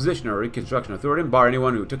a top position in our Reconstruction Authority and bar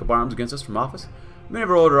anyone who took up arms against us from office. Many of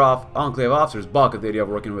our older Enclave officers balk at the idea of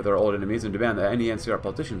working with our old enemies and demand that any NCR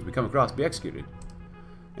politicians we come across be executed.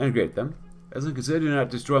 Integrate them. As I consider, do not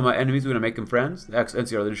destroy my enemies, we're going to make them friends. The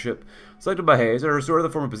ex-NCR leadership, selected by Hayes, are restored to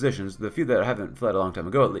the former positions, the few that haven't fled a long time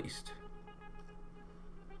ago at least.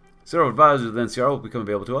 Several advisors of the NCR will become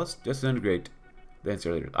available to us, just to integrate the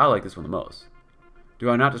NCR leaders. I like this one the most. Do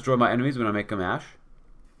I not destroy my enemies when I make them ash?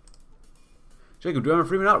 Jacob Dwemer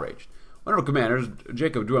Freeman outraged. One of our commanders,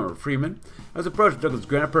 Jacob Dwemer Freeman, has approached Douglas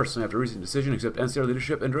Granite personally after a recent decision to accept NCR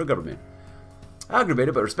leadership into our government.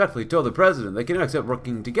 Aggravated but respectfully told the president they cannot accept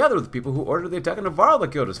working together with the people who ordered the attack on Navarro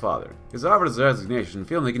that killed his father. He has offered his resignation,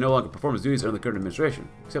 feeling he can no longer perform his duties under the current administration.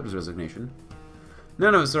 Accept his resignation.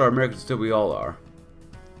 None of us are Americans until we all are.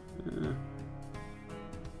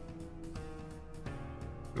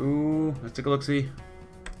 Ooh, let's take a look-see.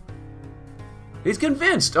 He's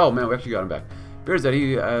convinced! Oh man, we actually got him back. It appears that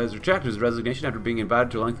he has retracted his resignation after being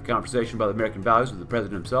invited to a lengthy conversation about the American values with the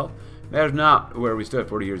president himself. Matters not where we stood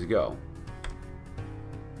 40 years ago.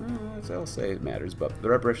 I'll say it matters, but the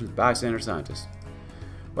reparations by standard scientists.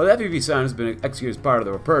 While the FEV scientist has been executed as part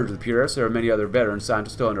of the purge of the purists, there are many other veteran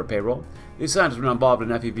scientists still under payroll. These scientists were not involved in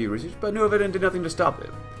FEV research, but knew of it and did nothing to stop it.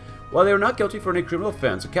 While they were not guilty for any criminal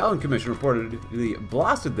offense, a Callan Commission reportedly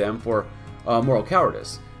blasted them for moral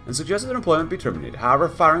cowardice and suggested their employment be terminated. However,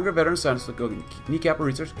 firing our veteran scientists will go kneecap our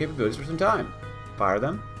research capabilities for some time. Fire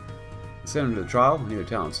them? Send them to the trial? We need their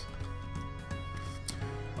talents.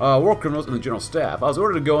 War criminals and the general staff. I was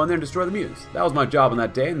ordered to go in there and destroy the mutants. That was my job on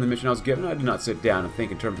that day, and the mission I was given. I did not sit down and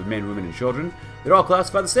think in terms of men, women, and children. They're all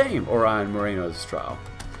classified the same. Orion Moreno's trial.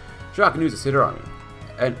 Shocking news has hit our army.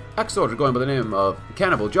 An ex-soldier going by the name of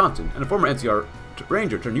Cannibal Johnson and a former NCR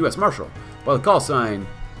Ranger turned U.S. Marshal, by the call sign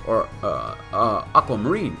or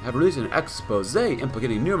Aquamarine, have released an expose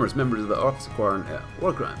implicating numerous members of the Office of War and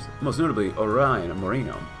War Crimes, most notably Orion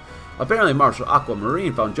Moreno. Apparently, Marshal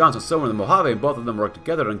Aquamarine found Johnson somewhere in the Mojave, and both of them worked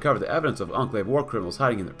together to uncover the evidence of Enclave war criminals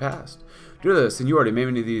hiding in their past. Due to the seniority,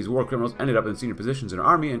 many of these war criminals ended up in senior positions in our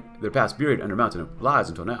army, and their past buried under mountain of lies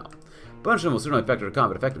until now. Punishment will certainly affect our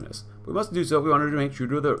combat effectiveness, but we must do so if we want to remain true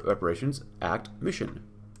to the Reparations Act mission.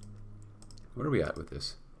 Where are we at with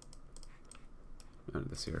this?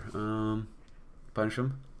 This here. Punish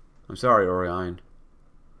him? I'm sorry, Orion.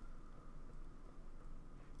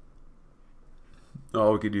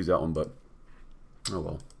 Oh, we could use that one, but oh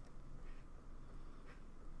well.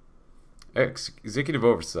 Executive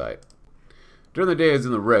oversight. During the days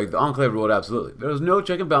in the rig, the Enclave ruled absolutely. There was no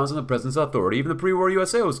check and balance on the president's authority. Even the pre-war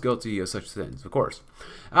USA was guilty of such sins, of course.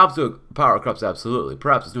 Absolute power corrupts absolutely.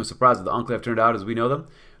 Perhaps it's no surprise that the Enclave turned out as we know them.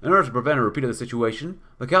 In order to prevent a repeat of the situation,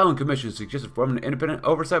 the Callan Commission suggested forming an independent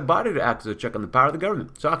oversight body to act as a check on the power of the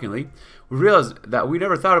government. Shockingly, we realized that we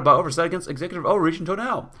never thought about oversight against executive overreach until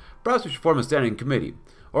now. Perhaps we should form a standing committee,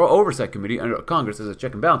 or oversight committee under Congress as a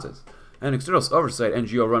check and balances. An external oversight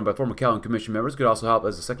NGO run by former Callan Commission members could also help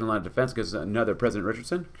as a second line of defense against another President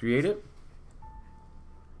Richardson. Create it.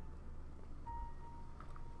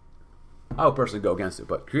 I would personally go against it,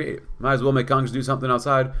 but create it. Might as well make Congress do something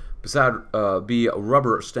outside beside be a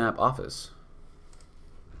rubber stamp office.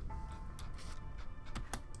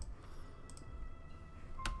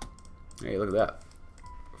 Hey, look at that.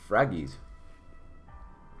 Fraggies.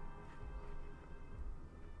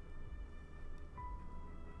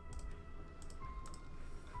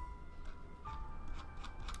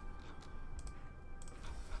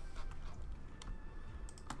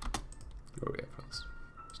 Where are we at, fellas?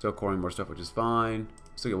 Still coring more stuff, which is fine.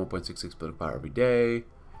 Still get 1.66 political power every day.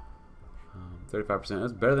 35%.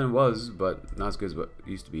 That's better than it was, but not as good as what it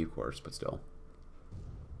used to be, of course, but still.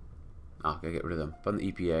 Ah, gotta get rid of them. Fund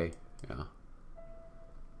the EPA. Yeah. I'll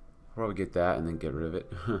probably get that and then get rid of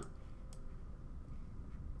it.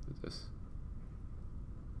 What's this?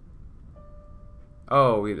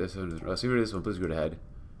 Oh, we get this one. Let's see rid of this one. Please go ahead.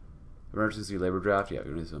 Emergency labor draft. Yeah, get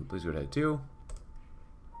rid of this one. Please go ahead too.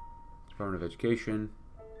 Department of Education.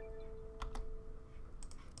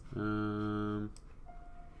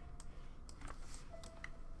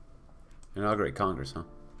 Inaugurate Congress, huh?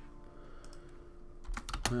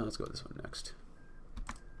 Well, let's go with this one next.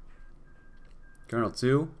 Colonel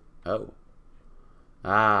 2. Oh.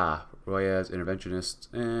 Ah. Royaz, interventionist.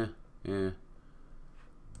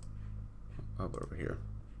 How about over here?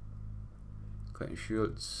 Clayton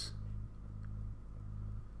Schultz.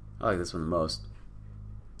 I like this one the most.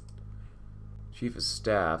 Chief of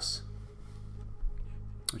Staffs.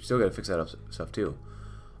 We still gotta fix that up stuff too.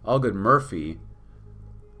 All good Murphy.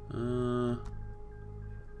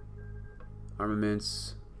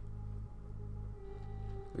 Armaments.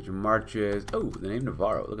 Legion Marches. Oh, the name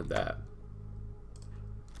Navarro. Look at that.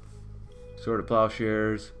 Sword of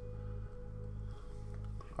Plowshares.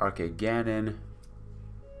 Arcade Gannon.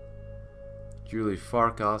 Julie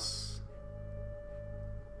Farkas.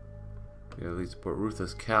 Yeah, elite support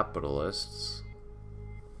ruthless capitalists.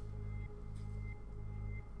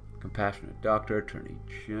 Compassionate Doctor, Attorney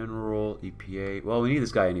General, EPA. Well, we need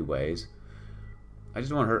this guy anyways. I just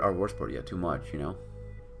don't want to hurt our war sport yet too much, you know?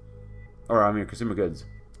 Or, I mean, consumer goods.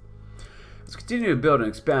 Let's continue to build and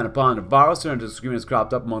expand upon Navarro. Certain disagreements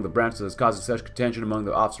cropped up among the branches that's causing such contention among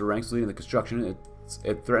the officer ranks leading the construction.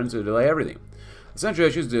 It threatens to delay everything. The central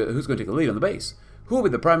issue is who's going to take the lead on the base. Who will be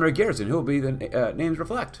the primary garrison? Who will be the names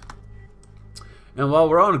reflect? And while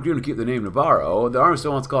we're all in agreement to keep the name Navarro, the Army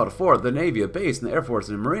still wants to call it a fort, the Navy a base, and the Air Force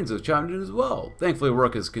and the Marines have chimed in as well. Thankfully,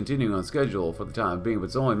 work is continuing on schedule for the time being, but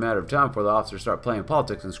it's only a matter of time before the officers start playing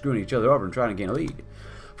politics and screwing each other over and trying to gain a lead.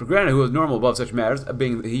 For Granite, who was normal above such matters,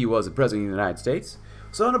 being that he was the President of the United States,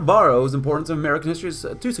 so Navarro's importance in American history is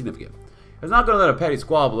too significant. It's not going to let a petty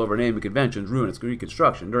squabble over naming conventions ruin its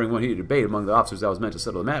reconstruction. During one heated debate among the officers that was meant to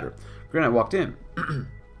settle the matter, Granite walked in.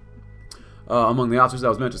 Among the officers that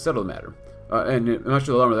was meant to settle the matter. And much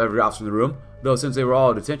to the alarm of every officer in the room, though since they were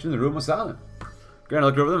all at attention, the room was silent. Granite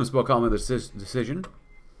looked over them and spoke calmly of the decision.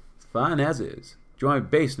 It's fine as is. Join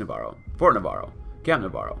base Navarro, Fort Navarro, Camp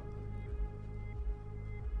Navarro.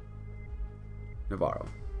 Navarro.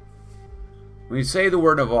 When you say the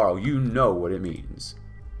word Navarro, you know what it means.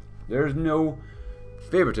 There's no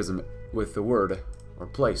favoritism with the word or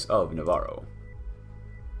place of Navarro.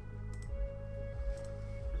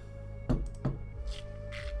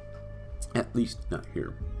 At least not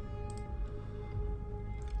here.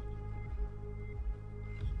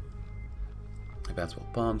 Advanced well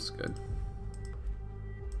pumps, good.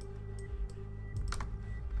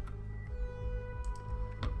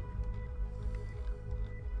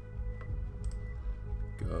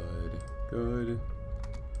 Good.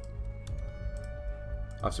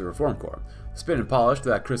 Officer Reform Corps. Spin and polish to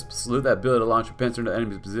that crisp salute, that ability to launch a pincer into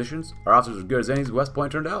enemy's positions. Our officers are as good as any West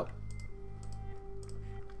Point turned out.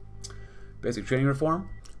 Basic training reform.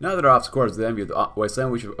 Now that our officer corps is the envy of the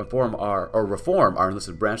wasteland, we should reform our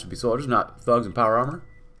enlisted branch to be soldiers, not thugs in power armor.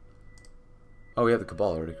 Oh, we have the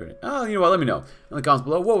Cabal already created. Oh, you know what? Let me know in the comments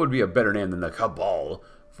below. What would be a better name than the Cabal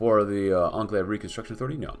for the Enclave Reconstruction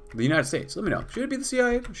Authority? No, the United States. Let me know. Should it be the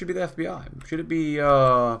CIA? Should it be the FBI? Should it be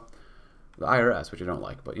the IRS, which I don't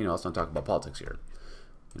like? But you know, let's not talk about politics here.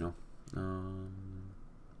 You know.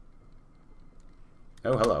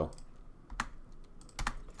 Oh, hello.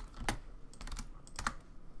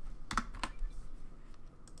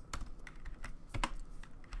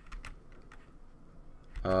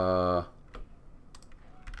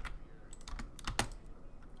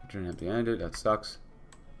 Turn empty-handed. That sucks.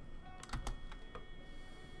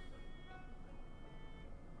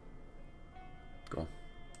 Cool.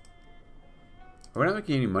 Are we not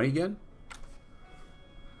making any money again?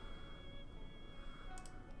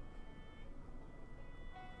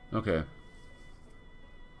 Okay.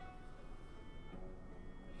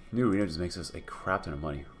 New arena just makes us a crap ton of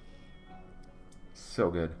money.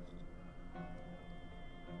 So good.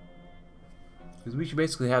 Because we should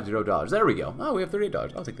basically have $0. There we go. Oh, we have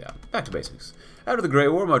 $38. I'll take that. Back to basics. After the Great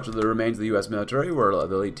War, much of the remains of the U.S. military were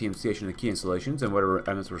the elite team stationed in the key installations, and whatever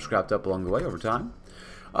elements were scrapped up along the way over time.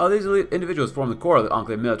 These elite individuals formed the core of the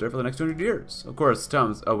Enclave military for the next 200 years. Of course,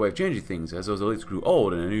 time's a way of changing things, as those elites grew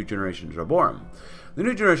old and a new generation are born. The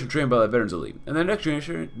new generation trained by the veterans elite, and the next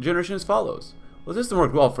generation as follows. Well, the system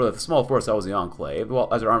worked well for the small force that was the Enclave.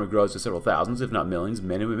 Well, as our army grows to several thousands, if not millions, of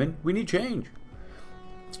men and women, we need change.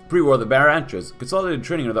 Pre-war, the branches consolidated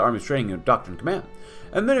training under the Army's training and doctrine command,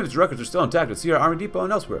 and many of its records are still intact at Sierra Army Depot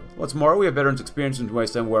and elsewhere. What's more, we have veterans experienced in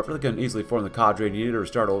wasteland warfare that can easily form the cadre needed to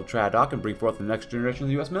restart old Tradoc and bring forth the next generation of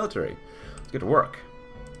the U.S. military. Let's get to work.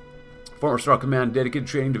 Former Star Command dedicated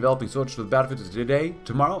training, developing soldiers for the battlefield of today,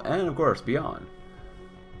 tomorrow, and of course beyond.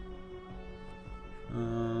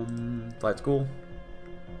 Flight school.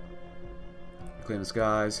 Clean the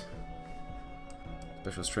skies.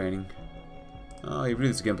 Specialist training. Oh, you read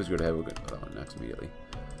this again, please go ahead. We'll go to that one next immediately.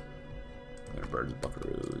 Birds,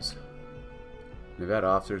 Buckaroos. Nevada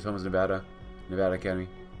officers, Homes Nevada. Nevada Academy.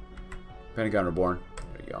 Pentagon Reborn.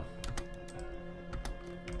 There you go.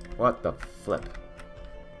 What the flip?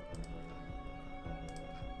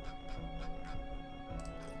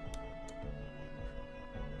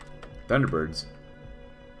 Thunderbirds.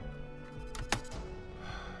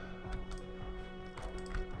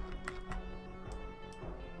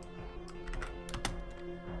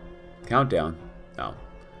 Countdown. Oh.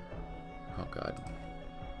 Oh, God.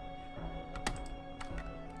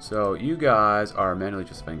 So, you guys are manually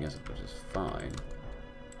justifying against it, which is fine.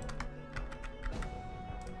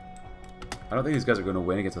 I don't think these guys are going to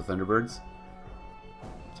win against the Thunderbirds.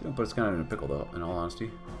 But it's kind of in a pickle, though, in all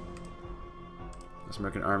honesty. This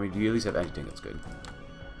American Army, do you at least have anti-tank? That's good.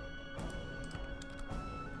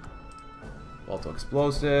 Volatile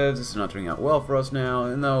explosives. This is not turning out well for us now.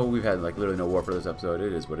 And though we've had, like, literally no war for this episode,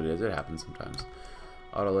 it is what it is. It happens sometimes.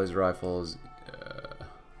 Auto laser rifles.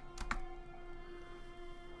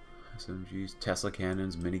 SMGs. Tesla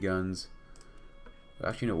cannons. Miniguns.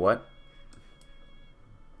 Actually, you know what?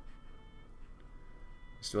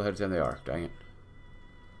 Still ahead of time they are. Dang it.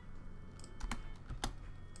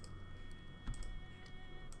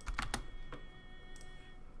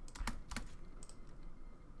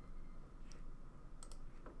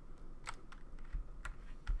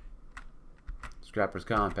 Scrappers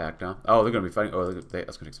compact, huh? Oh, they're going to be fighting. Oh, that's going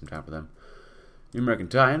to take some time for them. The American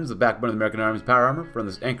Titans, the backbone of the American Army's power armor, from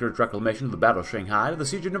this Anchorage reclamation of the Battle of Shanghai to the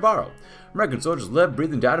Siege of Navarro. American soldiers lived,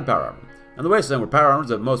 breathed, and died in power armor. And the wasteland where power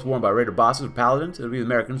armors are most worn by raider bosses or paladins, it'll be the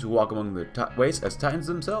Americans who walk among the wastes as Titans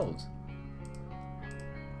themselves.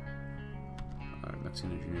 Alright,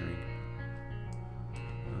 Mexican engineering.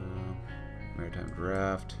 Maritime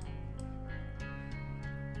draft.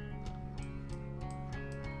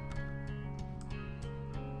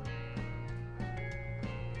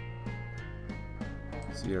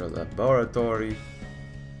 Sierra Laboratory.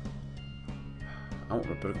 I want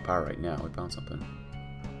Republic Power right now. We found something.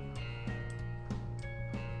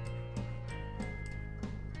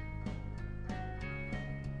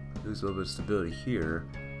 Lose a little bit of stability here.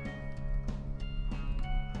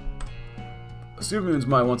 Supermoons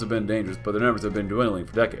might once have been dangerous, but their numbers have been dwindling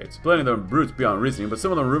for decades. Plenty of them are brutes beyond reasoning, but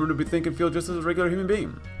some of them are rumored to be think and feel just as a regular human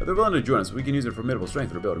being. If they're willing to join us, we can use their formidable strength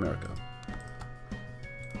to rebuild America.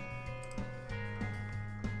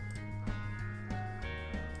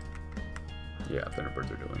 Yeah, Thunderbirds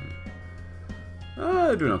are doing...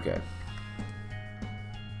 they're doing okay.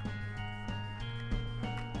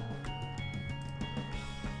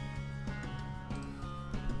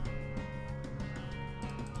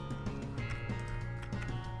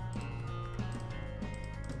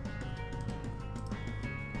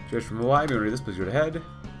 Just from Hawaii, we're going to do this, please go ahead.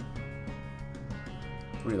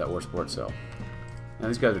 We need that war support, so... And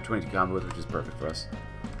these guys are 22 combo with, which is perfect for us.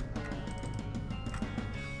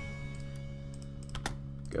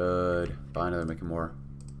 Good. Fine, they're making more.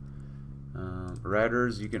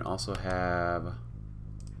 Riders, you can also have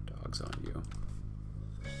dogs on you.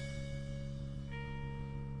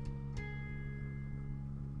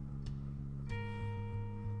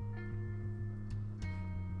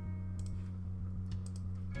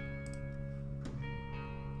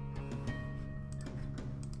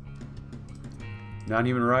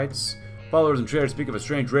 Non-human rights. Followers and traders speak of a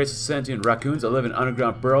strange race of sentient raccoons that live in an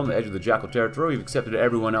underground burrow on the edge of the Jackal territory. We've accepted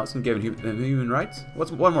everyone else and given them human rights.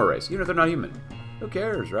 What's one more race? Even if they're not human. Who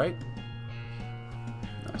cares, right?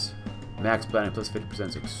 Nice. Max planning plus 50%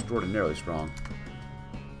 is extraordinarily strong.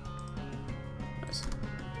 Nice.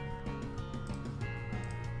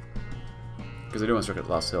 Because they do want to circuit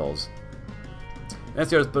Lost Hills.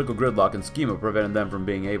 NCR's political gridlock and schema prevented them from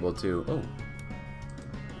being able to...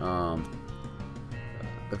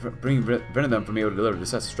 prevented them from being able to deliver the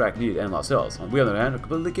decisive strike needed and Lost Hills. We, on the other hand, are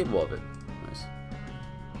completely capable of it. Nice.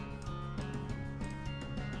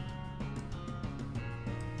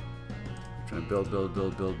 Trying to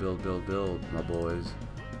build, my boys.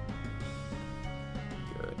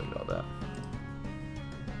 Good, look at all that.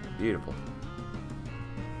 Beautiful.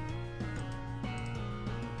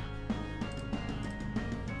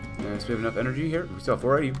 Yes, we have enough energy here. We still have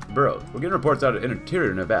 480 burrows. We're getting reports out of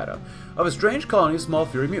interior Nevada of a strange colony of small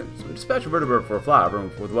fury mutants. We dispatched a vertebrate for a flyover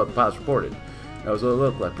with what the pilots reported. It was what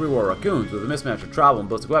looked like pre-war raccoons with a mismatch of travel and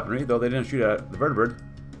ballistic weaponry, though they didn't shoot at the vertebrate.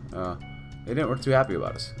 They weren't too happy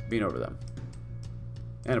about us being over them.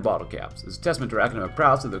 And a bottle caps. It's a testament to our academic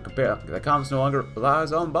prowess that commerce no longer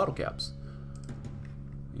relies on bottle caps.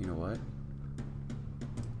 You know what?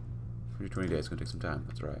 120 days, it's gonna take some time.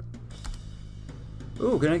 That's right.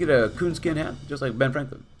 Ooh, can I get a coonskin hat? Just like Ben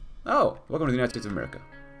Franklin. Oh, welcome to the United States of America.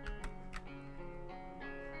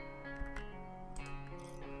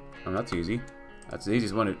 Oh, that's easy. That's the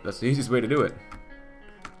easiest one. That's the easiest way to do it.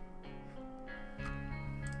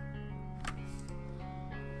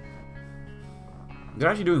 They're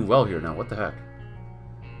actually doing well here now. What the heck?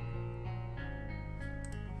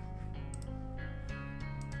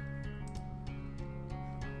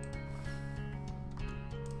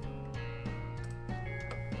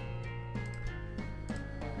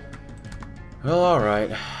 Well,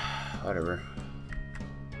 alright. Whatever.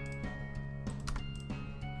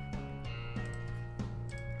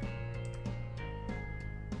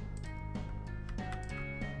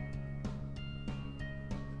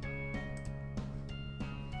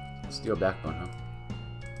 Steel backbone, huh?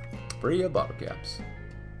 Free of bottle caps.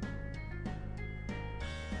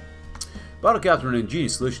 Bottle caps were an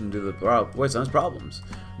ingenious solution to the Wasteland's problems.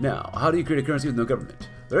 Now, how do you create a currency with no government?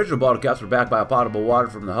 The original bottle caps were backed by potable water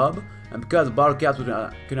from the hub, and because the bottle caps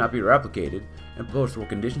could not be replicated in post-war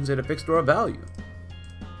conditions, they had a fixed store of value.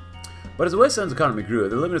 But as the Wasteland's economy grew,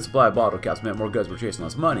 the limited supply of bottle caps meant more goods were chasing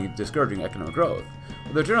less money, discouraging economic growth.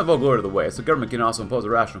 With the return of all glory to the Waste, the government can also impose a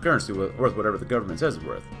rational currency worth whatever the government says it's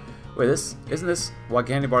worth. Wait, isn't this why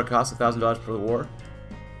candy bar cost $1,000 for the war?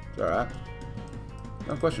 It's alright.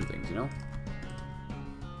 Don't question things, you know?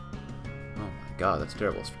 Oh my god, that's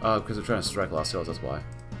terrible. Because they're trying to strike lost sales, that's why.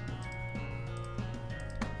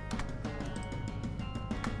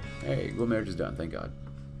 Hey, gold marriage is done, thank god.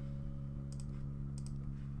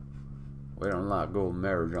 We don't unlock gold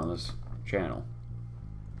marriage on this channel.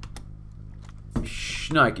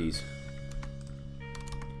 Shnikes.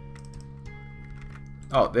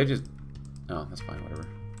 Oh, they just... Oh, that's fine, whatever.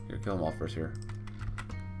 Here, kill them all first here.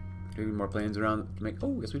 Do we need more planes around to make...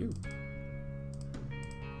 Oh, yes we do.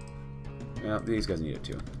 Yeah, these guys need it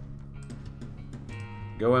too.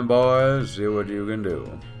 Go in, boys. See what you can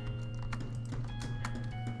do.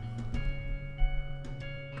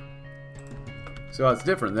 So it's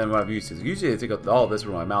different than what I'm used to. Usually they take up all this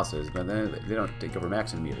where my mouse is, but then they don't take over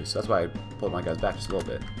max immediately. So that's why I pulled my guys back just a little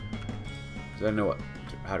bit. Because I didn't know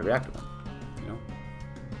how to react to them. You know?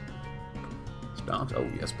 Stomps. Oh,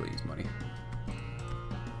 yes, please. Money.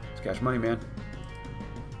 It's cash money, man.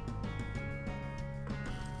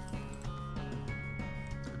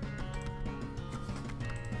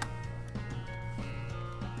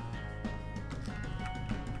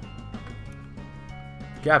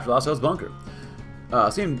 Capture Lost Hills Bunker.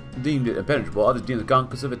 Seemed deemed it impenetrable. Others deemed the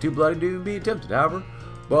conquest of it too bloody to be attempted. However,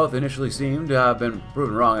 both initially seemed to have been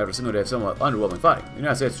proven wrong after a single day of somewhat underwhelming fighting. The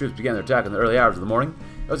United States troops began their attack in the early hours of the morning.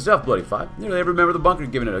 It was a tough, bloody fight. Nearly every member of the bunker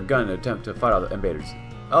had given it a gun in an attempt to fight all the invaders.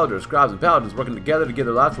 Elders, scribes, and paladins working together to give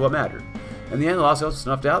their lives for what mattered. In the end, the Lost Hills was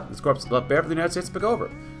snuffed out. Its corpse left bare for the United States to pick over.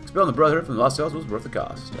 Expelling the Brotherhood from the Lost Hills was worth the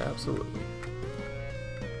cost. Absolutely.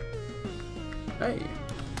 Hey.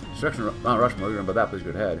 Destruction of Mount Rushmore. You're about that, please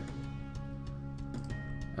go ahead.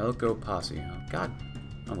 Elko Posse. Oh, God.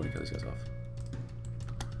 I'm going to kill these guys off.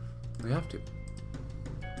 We have to.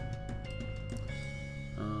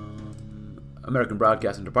 American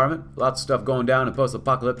Broadcasting Department. Lots of stuff going down in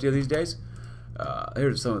post-apocalyptia these days.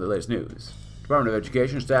 Here's some of the latest news. Department of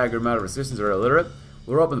Education, staggered amount of assistants are illiterate.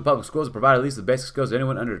 Will open the public schools to provide at least the basic skills to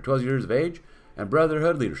anyone under 12 years of age. And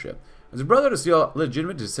Brotherhood leadership. Is a Brotherhood still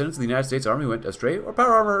legitimate descendants of the United States Army who went astray, or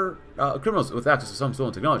power armor criminals with access to some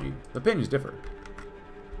stolen technology? The opinions differ.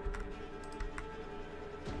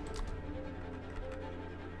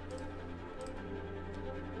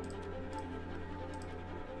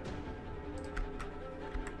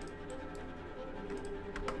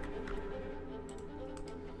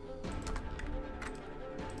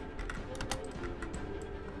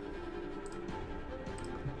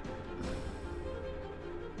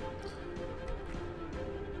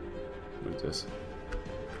 What is this?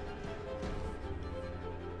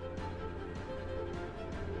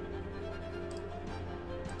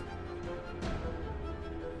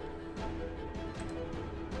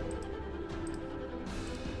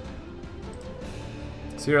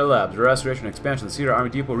 Sierra Labs, the restoration and expansion of the Sierra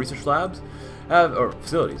Army Depot research labs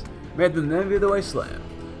facilities made them the envy of the wasteland.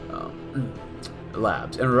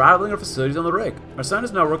 Labs and rivaling our facilities on the rig. Our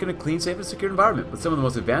scientists now work in a clean, safe, and secure environment with some of the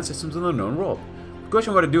most advanced systems in the known world. The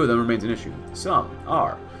question of what to do with them remains an issue. Some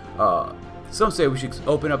say we should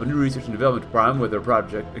open up a new research and development department with their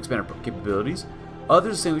project expanded capabilities.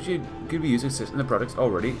 Others say we could be used to assist in the projects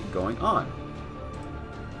already going on.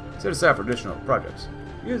 Set aside for additional projects.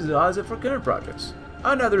 Utilize it for current projects.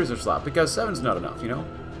 Another research slot, because 7's not enough, you know?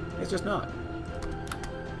 It's just not.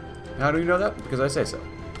 How do you know that? Because I say so.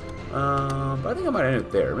 But I think I might end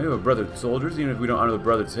it there. Maybe with Brotherhood soldiers, even if we don't honor the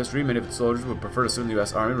Brotherhood's history, many of the soldiers would prefer to serve in the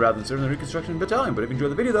U.S. Army rather than serve in the Reconstruction Battalion. But if you enjoyed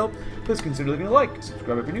the video, though, please consider leaving a like,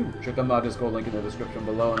 subscribe if you're new, check out my Discord link in the description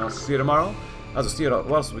below, and I'll see you tomorrow. As we'll see what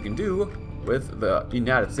else we can do with the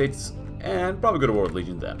United States, and probably go to war with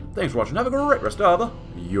Legion then. Thanks for watching. Have a great rest of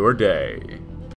your day.